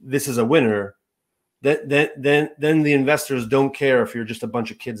this is a winner. Then the investors don't care if you're just a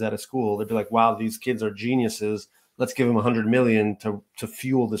bunch of kids out of school. They'd be like, wow, these kids are geniuses. Let's give them 100 million to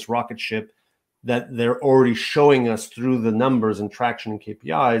fuel this rocket ship that they're already showing us through the numbers and traction and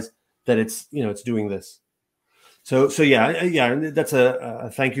KPIs that it's doing this. So yeah, that's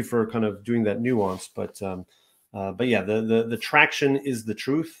a thank you for kind of doing that nuance. But yeah, the traction is the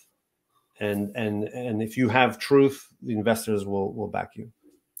truth, and if you have truth, the investors will back you.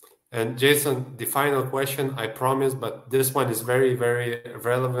 And Jason, the final question, I promise, but this one is very, very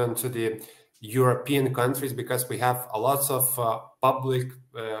relevant to the European countries, because we have a lot of public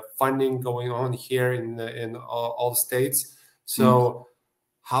funding going on here in all states. So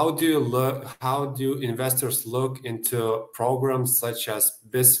how do investors look into programs such as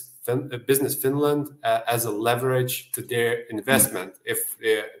Business Finland as a leverage to their investment? If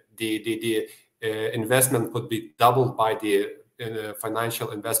the investment could be doubled by the financial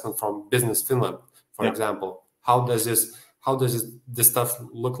investment from Business Finland, for example, how does this stuff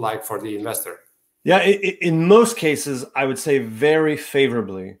look like for the investor? Yeah, in most cases, I would say very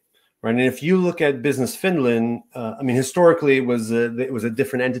favorably, right? And if you look at Business Finland, I mean, historically it was a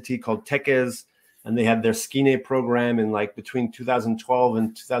different entity called Tekes, and they had their Skine program. And like between 2012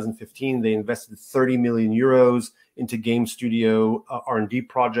 and 2015, they invested 30 million euros into game studio R&D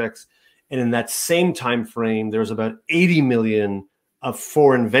projects. And in that same time frame, there was about 80 million of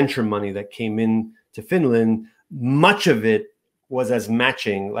foreign venture money that came in to Finland. Much of it was as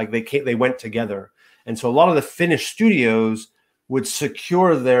matching, like they went together. And so a lot of the Finnish studios would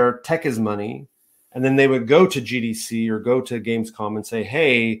secure their Tekes money, and then they would go to GDC or go to Gamescom and say,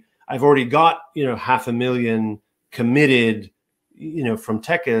 hey, I've already got, 500,000 committed, from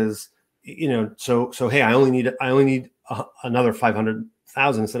Tekes, so hey, I only need another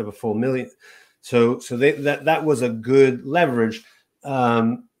 500,000 instead of a full million. So that was a good leverage.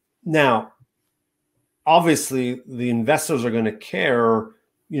 Now, obviously, the investors are going to care,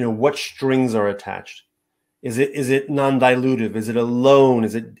 what strings are attached. Is it non-dilutive? Is it a loan?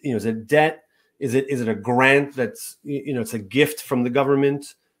 Is it debt? Is it a grant that's it's a gift from the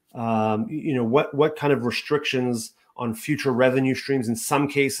government? What kind of restrictions on future revenue streams? In some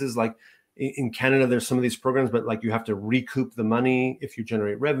cases, like in Canada, there's some of these programs, but like you have to recoup the money if you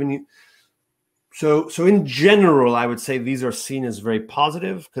generate revenue. So in general, I would say these are seen as very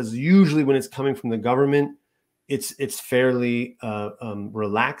positive, because usually when it's coming from the government, it's fairly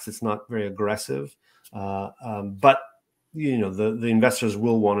relaxed. It's not very aggressive, but the investors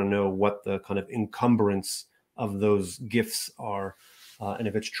will want to know what the kind of encumbrance of those gifts are, and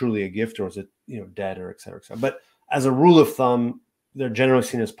if it's truly a gift, or is it debt, or et cetera, et cetera. But as a rule of thumb, they're generally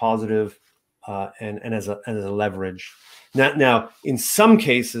seen as positive, and as a leverage. Now, in some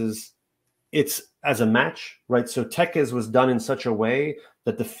cases, it's as a match, right? So Tekes was done in such a way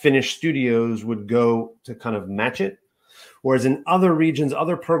that the Finnish studios would go to kind of match it. Whereas in other regions,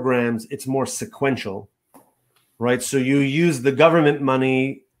 other programs, it's more sequential, right? So you use the government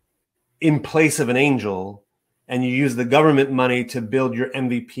money in place of an angel, and you use the government money to build your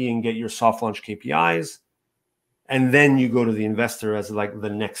MVP and get your soft launch KPIs. And then you go to the investor as like the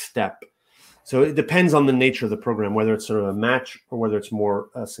next step. So it depends on the nature of the program, whether it's sort of a match or whether it's more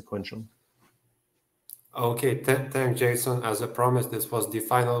sequential. Okay, thanks, Jason. As I promised, this was the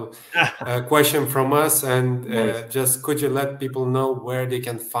final question from us. And Nice. just could you let people know where they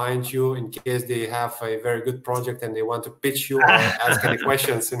can find you in case they have a very good project and they want to pitch you or ask any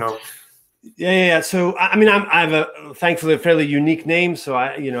questions, Yeah. So I mean, I have thankfully a fairly unique name, so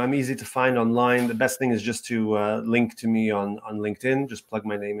I'm easy to find online. The best thing is just to link to me on LinkedIn. Just plug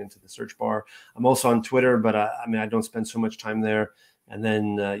my name into the search bar. I'm also on Twitter, but I mean, I don't spend so much time there. And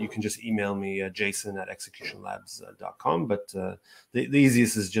then you can just email me, jason@executionlabs.com. But the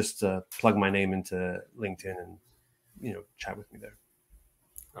easiest is just plug my name into LinkedIn and chat with me there.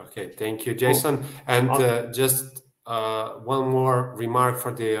 Okay, thank you, Jason. Cool. And awesome. Just one more remark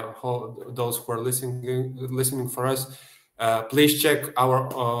for those who are listening for us. Please check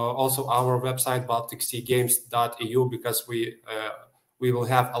also our website, balticseagames.eu, because we will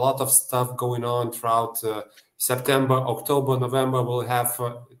have a lot of stuff going on throughout September, October, November. We'll have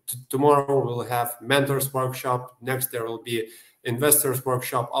tomorrow we'll have mentors workshop. Next there will be investors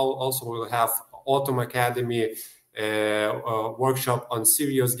workshop. Also we'll have Autumn Academy workshop on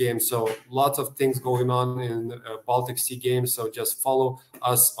serious games. So lots of things going on in Baltic Sea Games. So just follow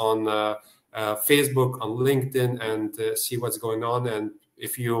us on Facebook, on LinkedIn, and see what's going on. And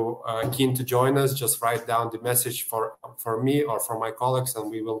if you are keen to join us, just write down the message for me or for my colleagues,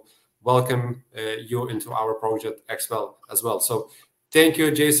 and we will welcome you into our project as well. So thank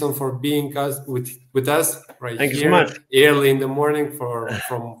you, Jason, for being with us right Thank here you so much. early in the morning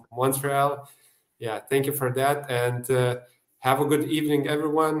from Montreal. Yeah, thank you for that, and have a good evening,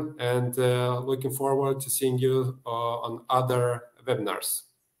 everyone, and looking forward to seeing you on other webinars.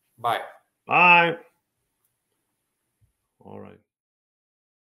 Bye. Bye. All right.